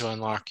 keys to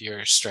unlock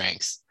your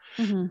strength.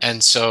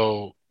 And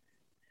so,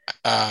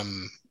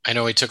 I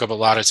know we took up a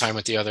lot of time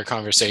with the other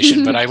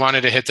conversation, but I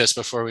wanted to hit this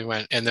before we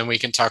went, and then we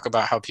can talk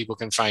about how people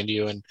can find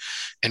you and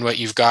what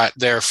you've got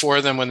there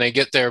for them when they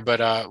get there.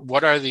 But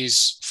what are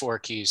these 4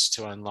 keys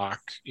to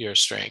unlock your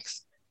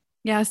strength?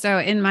 Yeah. So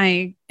in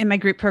my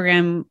group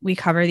program, we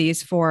cover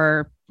these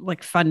 4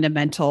 like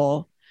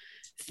fundamental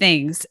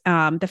things.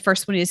 The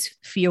first one is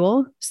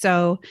fuel.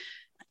 So,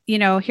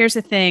 here's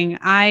the thing.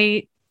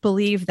 I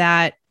believe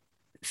that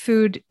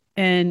food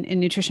and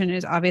nutrition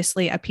is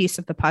obviously a piece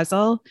of the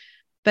puzzle,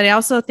 but I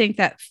also think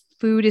that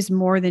food is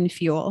more than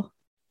fuel.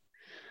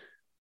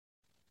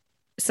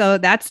 So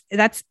that's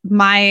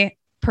my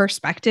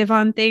perspective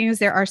on things.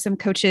 There are some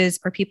coaches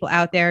or people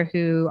out there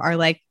who are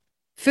like,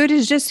 food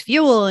is just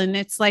fuel, and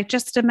it's like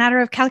just a matter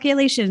of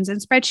calculations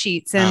and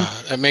spreadsheets. And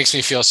that makes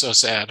me feel so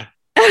sad.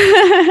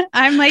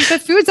 I'm like,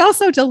 but food's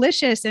also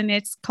delicious, and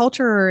it's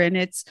culture and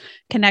it's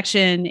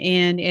connection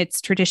and it's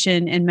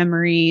tradition and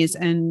memories.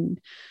 And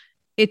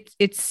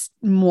it's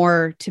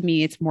more, to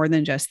me, it's more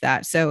than just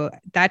that. So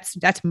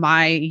that's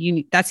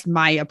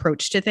my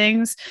approach to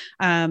things.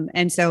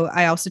 And so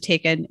I also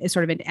take a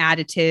sort of an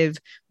additive,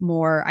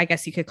 more, I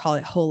guess you could call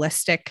it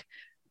holistic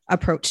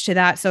approach to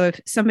that. So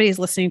if somebody's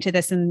listening to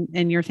this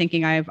and you're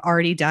thinking, I've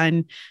already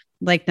done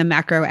like the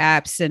macro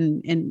apps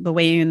and the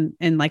weighing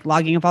and like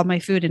logging of all my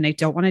food, and I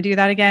don't want to do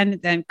that again,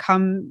 then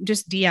come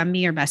just DM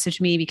me or message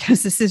me,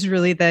 because this is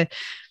really the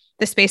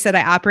space that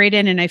I operate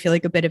in. And I feel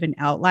like a bit of an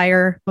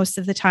outlier most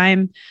of the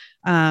time.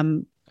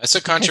 That's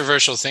a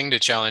controversial thing to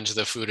challenge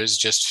the food is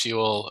just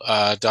fuel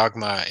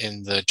dogma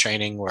in the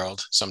training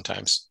world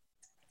sometimes.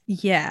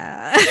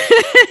 Yeah.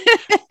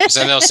 Because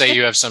then they'll say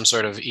you have some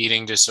sort of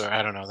eating disorder.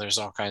 I don't know. There's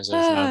all kinds of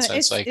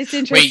nonsense. It's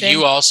interesting. Wait,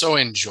 you also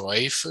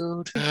enjoy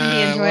food? It can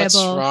be enjoyable. What's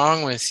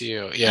wrong with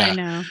you? Yeah, I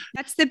know.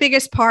 That's the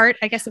biggest part,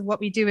 I guess, of what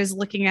we do, is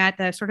looking at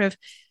the sort of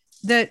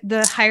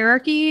the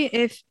hierarchy,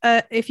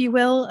 if you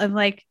will, of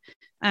like,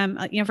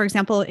 for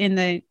example, in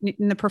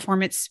the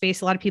performance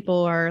space, a lot of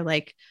people are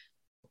like,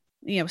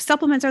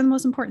 supplements are the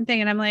most important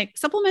thing. And I'm like,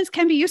 supplements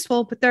can be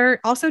useful, but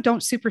they're also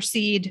don't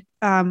supersede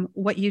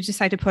what you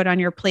decide to put on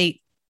your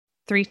plate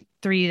 3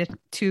 to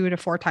 2 to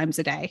 4 times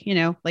a day,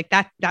 like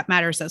that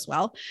matters as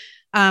well.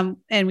 And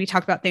we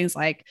talk about things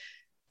like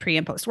pre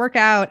and post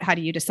workout. How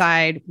do you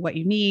decide what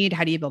you need?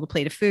 How do you build a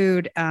plate of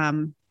food?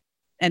 And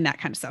that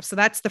kind of stuff. So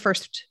that's the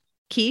first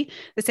key.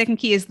 The second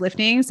key is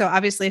lifting. So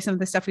obviously some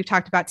of the stuff we've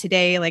talked about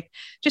today, like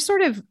just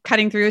sort of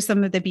cutting through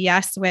some of the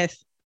BS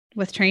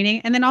with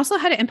training, and then also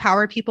how to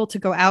empower people to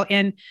go out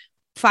and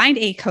find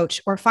a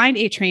coach or find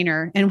a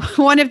trainer. And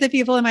one of the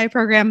people in my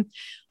program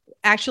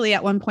actually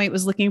at one point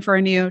was looking for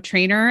a new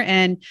trainer,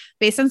 and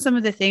based on some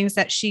of the things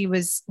that she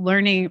was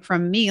learning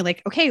from me,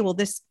 like, okay, well,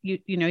 this, you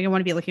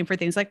want to be looking for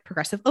things like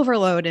progressive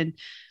overload and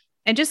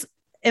just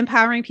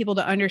empowering people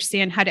to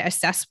understand how to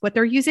assess what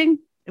they're using,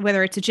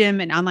 whether it's a gym,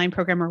 an online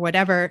program, or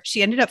whatever.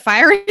 She ended up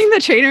firing the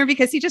trainer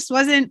because he just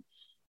wasn't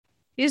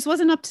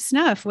up to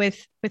snuff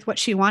with what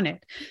she wanted.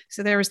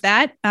 So there was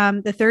that.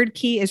 The third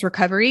key is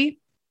recovery.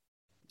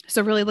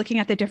 So really looking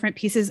at the different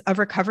pieces of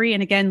recovery.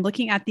 And again,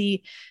 looking at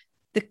the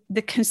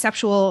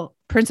conceptual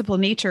principle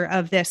nature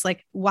of this,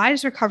 like, why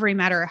does recovery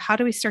matter? How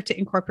do we start to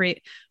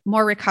incorporate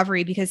more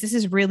recovery? Because this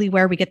is really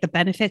where we get the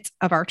benefits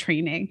of our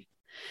training.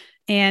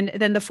 And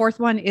then the fourth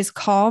one is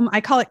calm.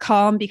 I call it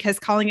calm because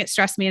calling it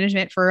stress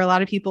management for a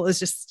lot of people is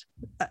just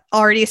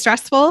already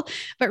stressful,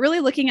 but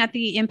really looking at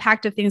the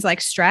impact of things like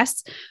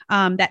stress,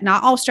 that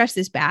not all stress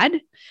is bad,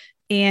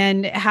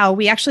 and how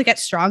we actually get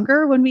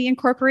stronger when we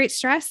incorporate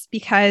stress,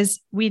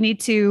 because we need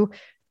to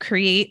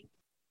create,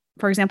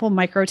 for example,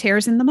 micro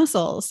tears in the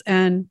muscles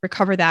and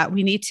recover that.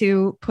 We need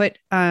to put,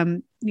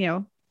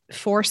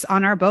 force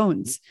on our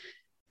bones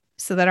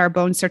so that our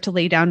bones start to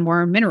lay down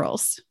more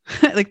minerals.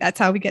 Like that's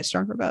how we get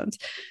stronger bones.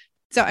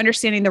 So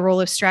understanding the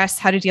role of stress,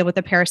 how to deal with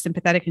the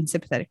parasympathetic and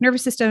sympathetic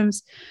nervous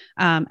systems,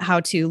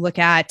 how to look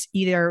at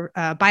either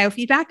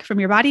biofeedback from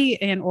your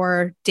body and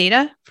or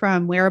data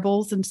from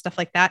wearables and stuff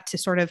like that to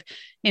sort of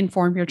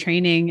inform your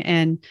training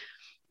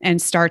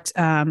and start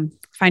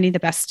finding the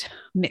best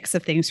mix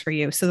of things for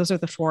you. So those are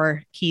the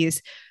 4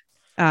 keys: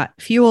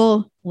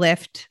 fuel,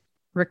 lift,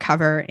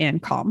 recover,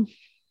 and calm.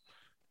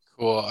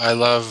 Cool. I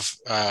love,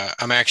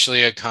 I'm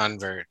actually a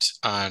convert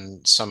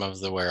on some of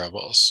the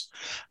wearables.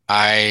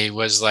 I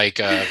was like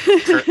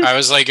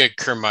a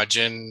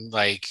curmudgeon,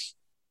 like,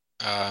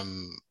 I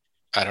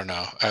don't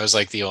know. I was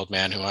like the old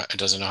man who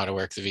doesn't know how to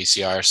work the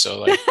VCR. So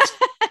like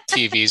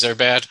TVs are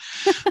bad,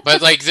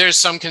 but like there's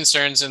some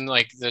concerns in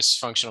like this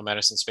functional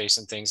medicine space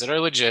and things that are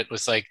legit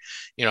with like,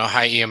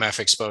 high EMF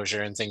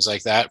exposure and things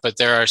like that. But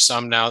there are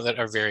some now that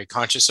are very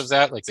conscious of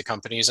that, like the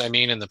companies,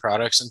 and the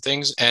products and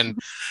things. And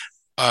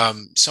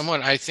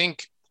someone, I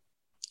think,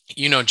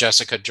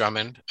 Jessica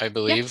Drummond, I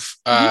believe,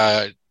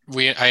 I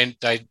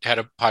had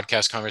a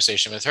podcast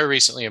conversation with her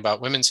recently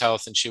about women's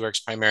health, and she works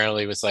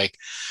primarily with like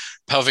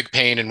pelvic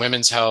pain and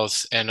women's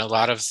health, and a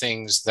lot of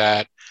things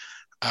that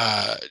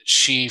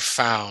she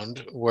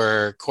found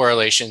were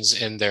correlations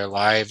in their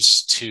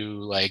lives to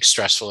like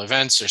stressful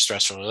events or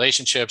stressful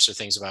relationships or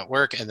things about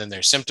work, and then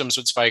their symptoms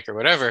would spike or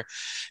whatever.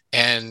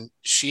 And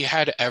she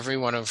had every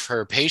one of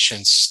her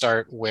patients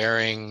start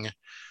wearing,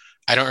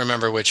 I don't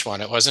remember which one.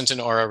 It wasn't an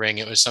Oura ring.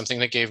 It was something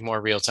that gave more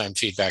real-time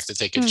feedback that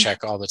they could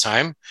check all the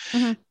time.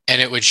 Mm-hmm.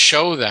 And it would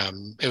show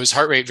them, it was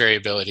heart rate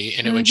variability.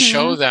 And it would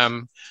show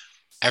them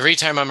every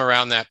time I'm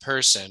around that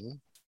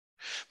person,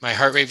 my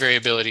heart rate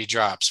variability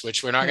drops,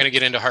 which we're not going to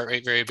get into heart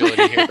rate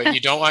variability here, but you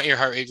don't want your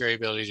heart rate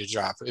variability to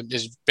drop. It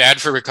is bad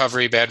for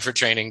recovery, bad for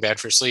training, bad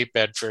for sleep,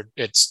 bad for,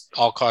 it's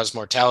all cause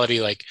mortality,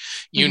 like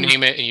you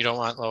name it, and you don't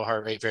want low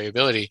heart rate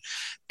variability.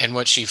 And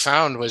what she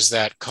found was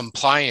that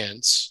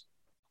compliance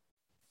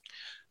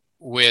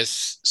with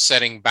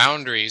setting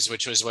boundaries,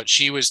 which was what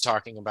she was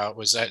talking about,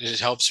 was that it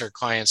helps her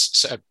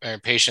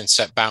patients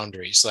set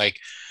boundaries, like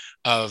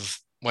of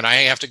when I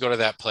have to go to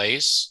that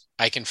place,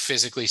 I can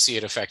physically see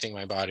it affecting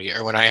my body.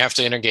 Or when I have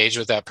to engage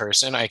with that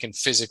person, I can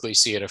physically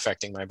see it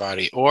affecting my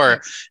body.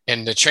 Or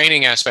in the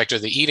training aspect or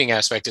the eating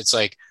aspect, it's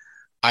like,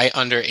 I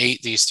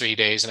underate these 3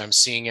 days and I'm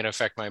seeing it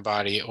affect my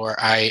body, or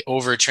I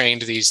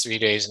overtrained these 3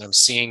 days and I'm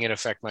seeing it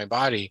affect my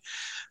body.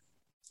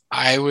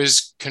 I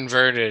was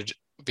converted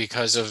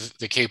because of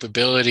the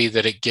capability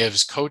that it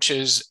gives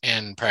coaches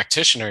and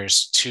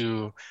practitioners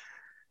to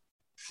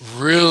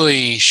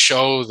really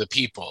show the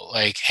people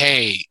like,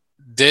 hey,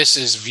 this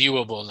is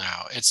viewable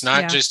now. It's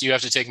not just you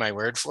have to take my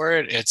word for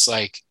it. It's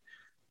like,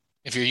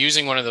 if you're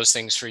using one of those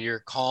things for your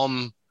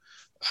calm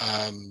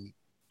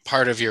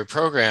part of your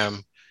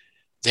program,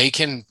 they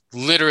can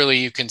literally,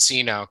 you can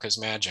see now, because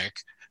magic,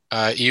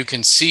 you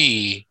can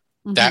see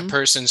that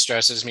person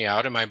stresses me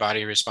out and my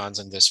body responds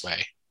in this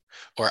way.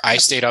 Or I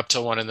stayed up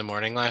till 1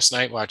 a.m. last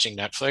night watching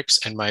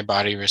Netflix and my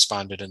body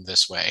responded in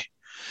this way.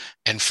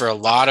 And for a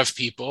lot of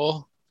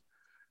people,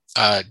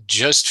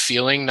 just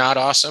feeling not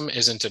awesome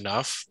isn't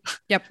enough.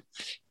 Yep.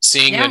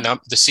 Seeing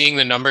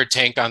the number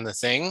tank on the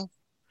thing,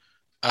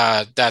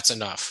 that's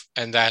enough.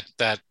 And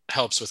that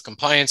helps with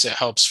compliance. It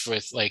helps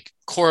with like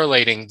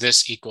correlating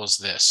this equals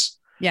this.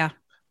 Yeah.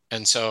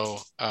 And so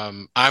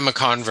I'm a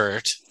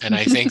convert, and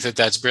I think that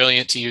that's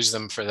brilliant to use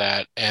them for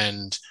that.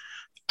 And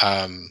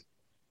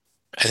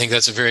I think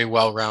that's a very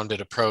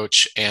well-rounded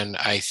approach. And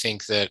I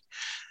think that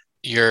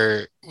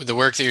the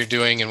work that you're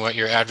doing and what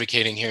you're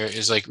advocating here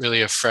is like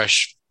really a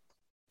fresh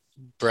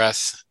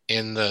breath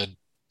in the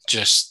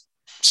just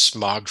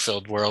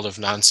smog-filled world of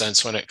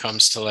nonsense when it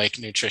comes to like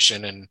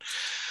nutrition and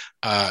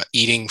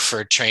eating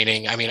for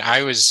training. I mean,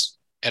 I was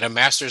at a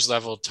master's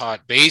level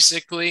taught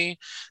basically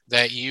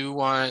that you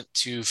want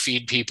to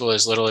feed people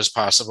as little as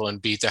possible and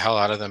beat the hell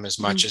out of them as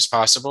much as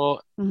possible.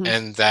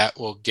 And that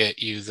will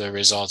get you the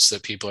results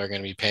that people are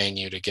going to be paying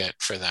you to get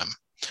for them.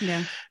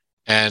 Yeah.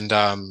 And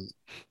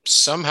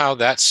somehow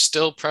that's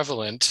still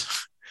prevalent.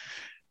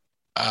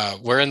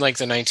 We're in like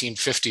the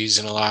 1950s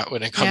and a lot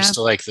when it comes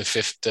to like the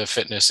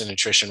fitness and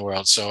nutrition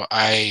world. So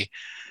I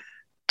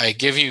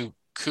give you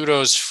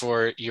kudos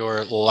for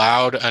your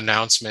loud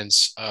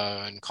announcements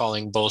and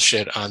calling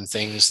bullshit on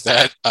things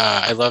that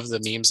I love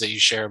the memes that you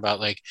share about,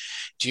 like,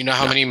 do you know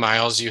how many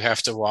miles you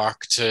have to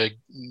walk to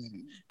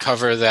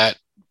cover that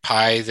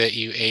pie that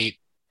you ate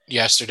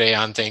yesterday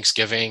on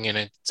Thanksgiving?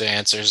 And the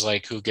answer is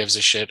like, who gives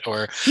a shit?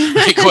 Or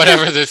like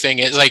whatever the thing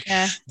is, like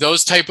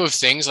those type of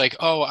things, like,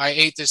 oh, I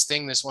ate this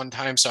thing this one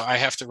time, so I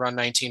have to run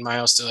 19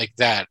 miles to like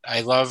that.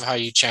 I love how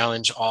you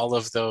challenge all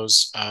of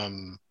those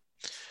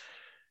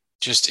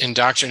just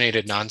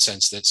indoctrinated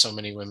nonsense that so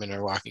many women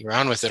are walking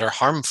around with that are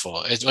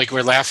harmful. It's like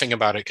we're laughing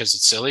about it because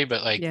it's silly,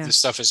 but like this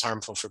stuff is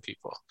harmful for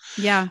people.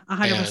 Yeah,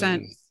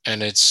 100%.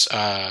 And it's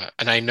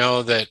and I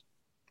know that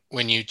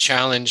when you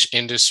challenge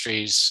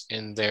industries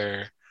in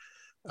their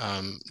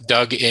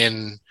dug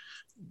in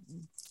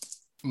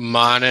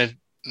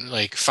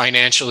like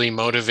financially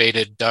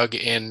motivated, dug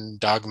in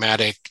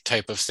dogmatic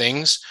type of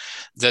things,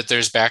 that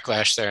there's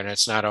backlash there, and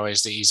it's not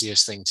always the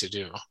easiest thing to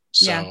do.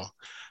 So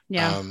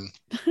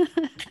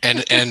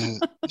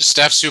and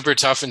Steph's super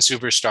tough and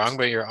super strong,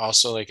 but you're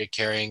also like a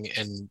caring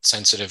and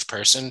sensitive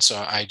person.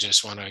 So I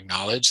just want to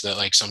acknowledge that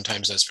like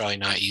sometimes that's probably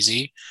not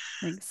easy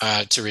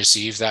to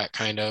receive that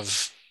kind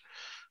of,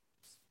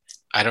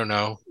 I don't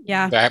know,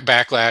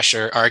 backlash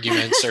or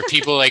arguments or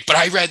people like, but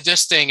I read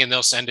this thing, and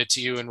they'll send it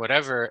to you and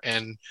whatever.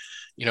 And,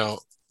 you know,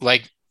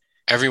 like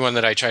everyone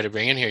that I try to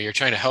bring in here, you're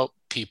trying to help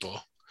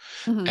people.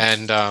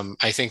 And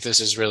I think this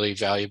is really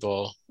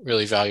valuable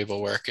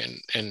work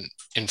and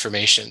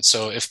information.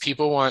 So if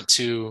people want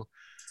to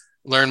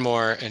learn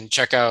more and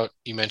check out,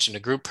 you mentioned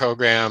a group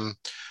program,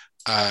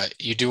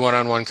 you do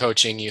one-on-one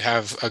coaching, you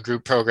have a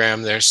group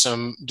program, there's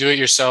some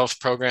do-it-yourself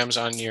programs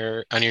on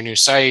your new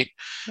site.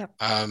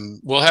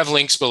 We'll have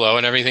links below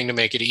and everything to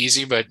make it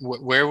easy, but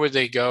where would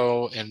they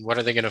go and what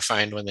are they going to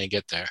find when they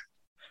get there?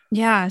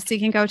 Yeah. So you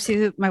can go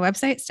to my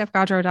website,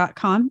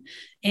 stephgaudreau.com,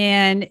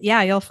 and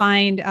you'll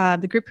find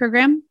the group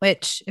program,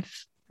 which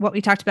if what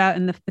we talked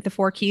about with the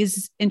 4 keys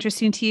is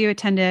interesting to you, I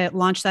tend to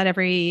launch that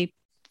every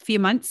few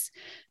months.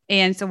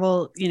 And so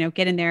we'll,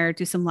 get in there,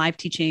 do some live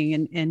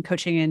teaching and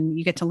coaching, and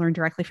you get to learn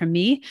directly from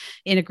me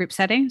in a group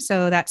setting.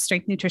 So that's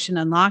Strength Nutrition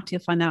Unlocked. You'll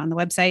find that on the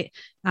website.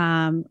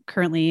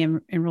 Currently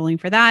enrolling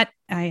for that.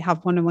 I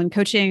have one-on-one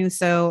coaching.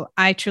 So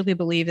I truly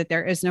believe that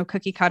there is no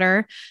cookie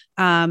cutter.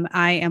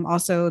 I am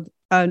also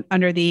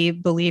under the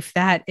belief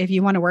that if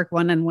you want to work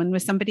one-on-one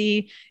with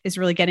somebody, is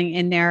really getting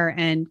in there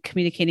and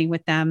communicating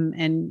with them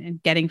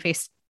and getting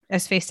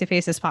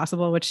face-to-face as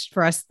possible, which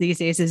for us these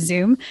days is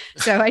Zoom.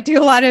 So I do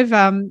a lot of,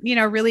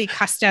 really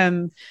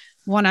custom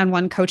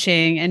one-on-one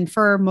coaching. And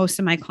for most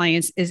of my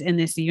clients is in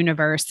this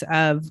universe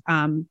of,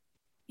 the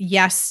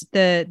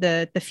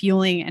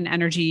fueling and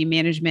energy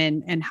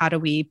management, and how do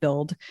we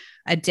build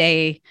a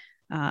day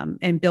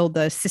and build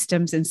the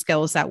systems and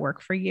skills that work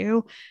for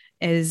you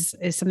is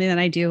something that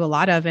I do a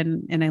lot of.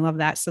 And I love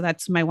that. So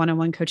that's my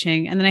one-on-one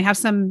coaching. And then I have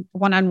some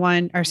I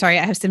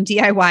have some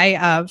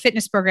DIY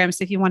fitness programs.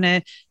 So if you want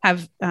to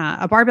have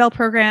a barbell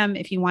program,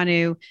 if you want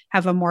to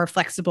have a more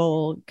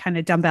flexible kind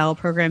of dumbbell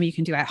program you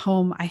can do at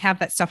home, I have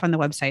that stuff on the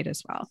website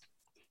as well.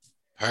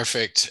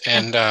 Perfect.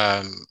 And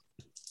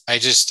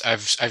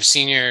I've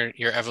seen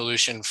your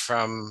evolution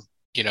from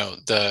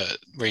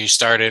where you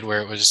started,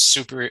 where it was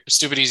super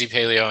stupid easy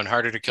paleo and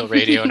harder to kill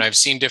radio. And I've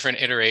seen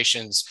different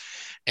iterations,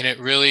 and it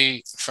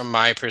really, from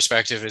my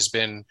perspective, has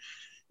been,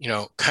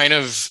 kind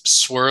of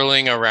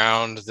swirling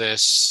around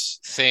this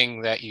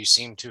thing that you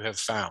seem to have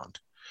found.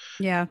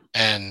 Yeah.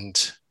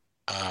 And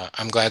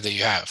I'm glad that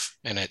you have,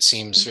 and it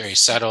seems very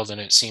settled, and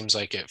it seems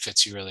like it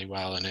fits you really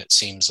well. And it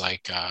seems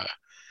like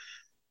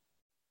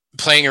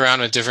playing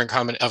around with different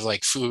comment of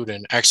like food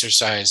and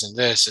exercise and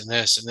this and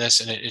this and this.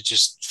 And it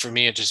just, for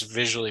me, it just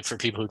visually, for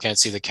people who can't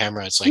see the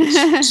camera, it's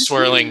like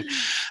swirling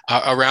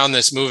around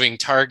this moving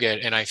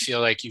target. And I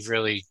feel like you've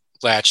really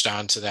latched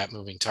onto that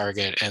moving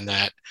target, and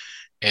that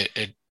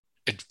it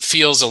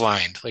feels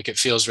aligned. Like it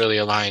feels really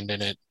aligned,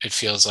 and it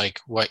feels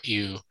like what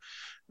you,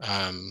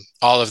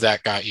 all of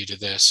that got you to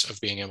this, of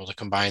being able to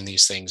combine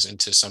these things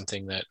into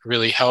something that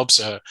really helps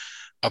a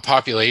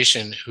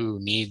population who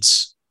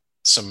needs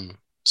some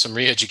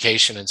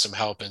re-education and some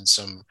help and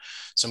some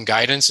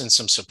guidance and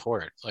some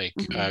support. Like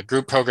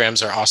group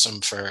programs are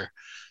awesome for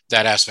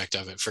that aspect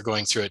of it, for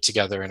going through it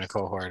together in a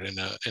cohort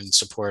and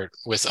support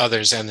with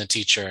others and the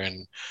teacher.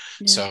 And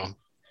so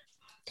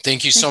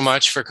thank you so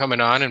much for coming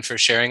on and for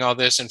sharing all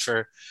this, and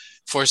for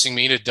forcing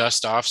me to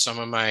dust off some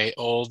of my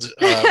old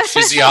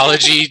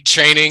physiology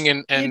training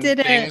and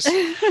things.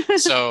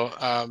 So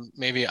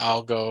maybe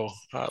I'll go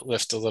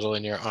lift a little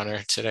in your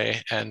honor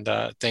today. And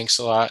thanks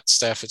a lot,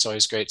 Steph. It's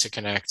always great to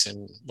connect,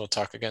 and we'll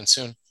talk again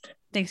soon.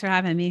 Thanks for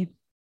having me.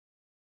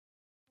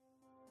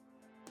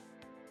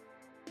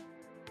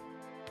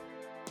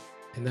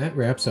 And that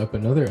wraps up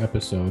another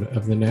episode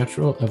of the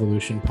Natural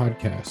Evolution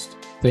Podcast.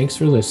 Thanks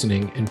for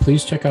listening, and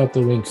please check out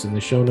the links in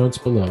the show notes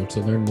below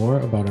to learn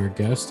more about our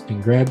guest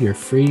and grab your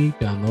free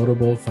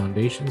downloadable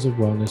Foundations of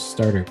Wellness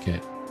Starter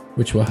Kit,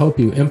 which will help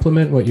you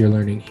implement what you're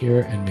learning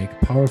here and make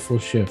powerful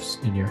shifts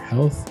in your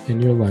health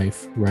and your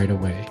life right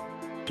away.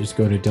 Just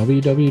go to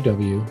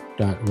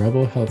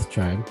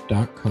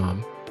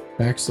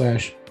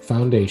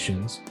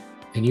www.rebelhealthtribe.com/foundations,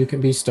 and you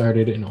can be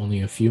started in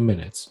only a few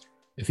minutes.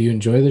 If you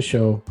enjoy the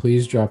show,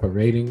 please drop a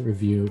rating,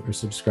 review, or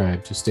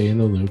subscribe to stay in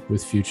the loop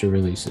with future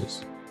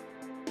releases.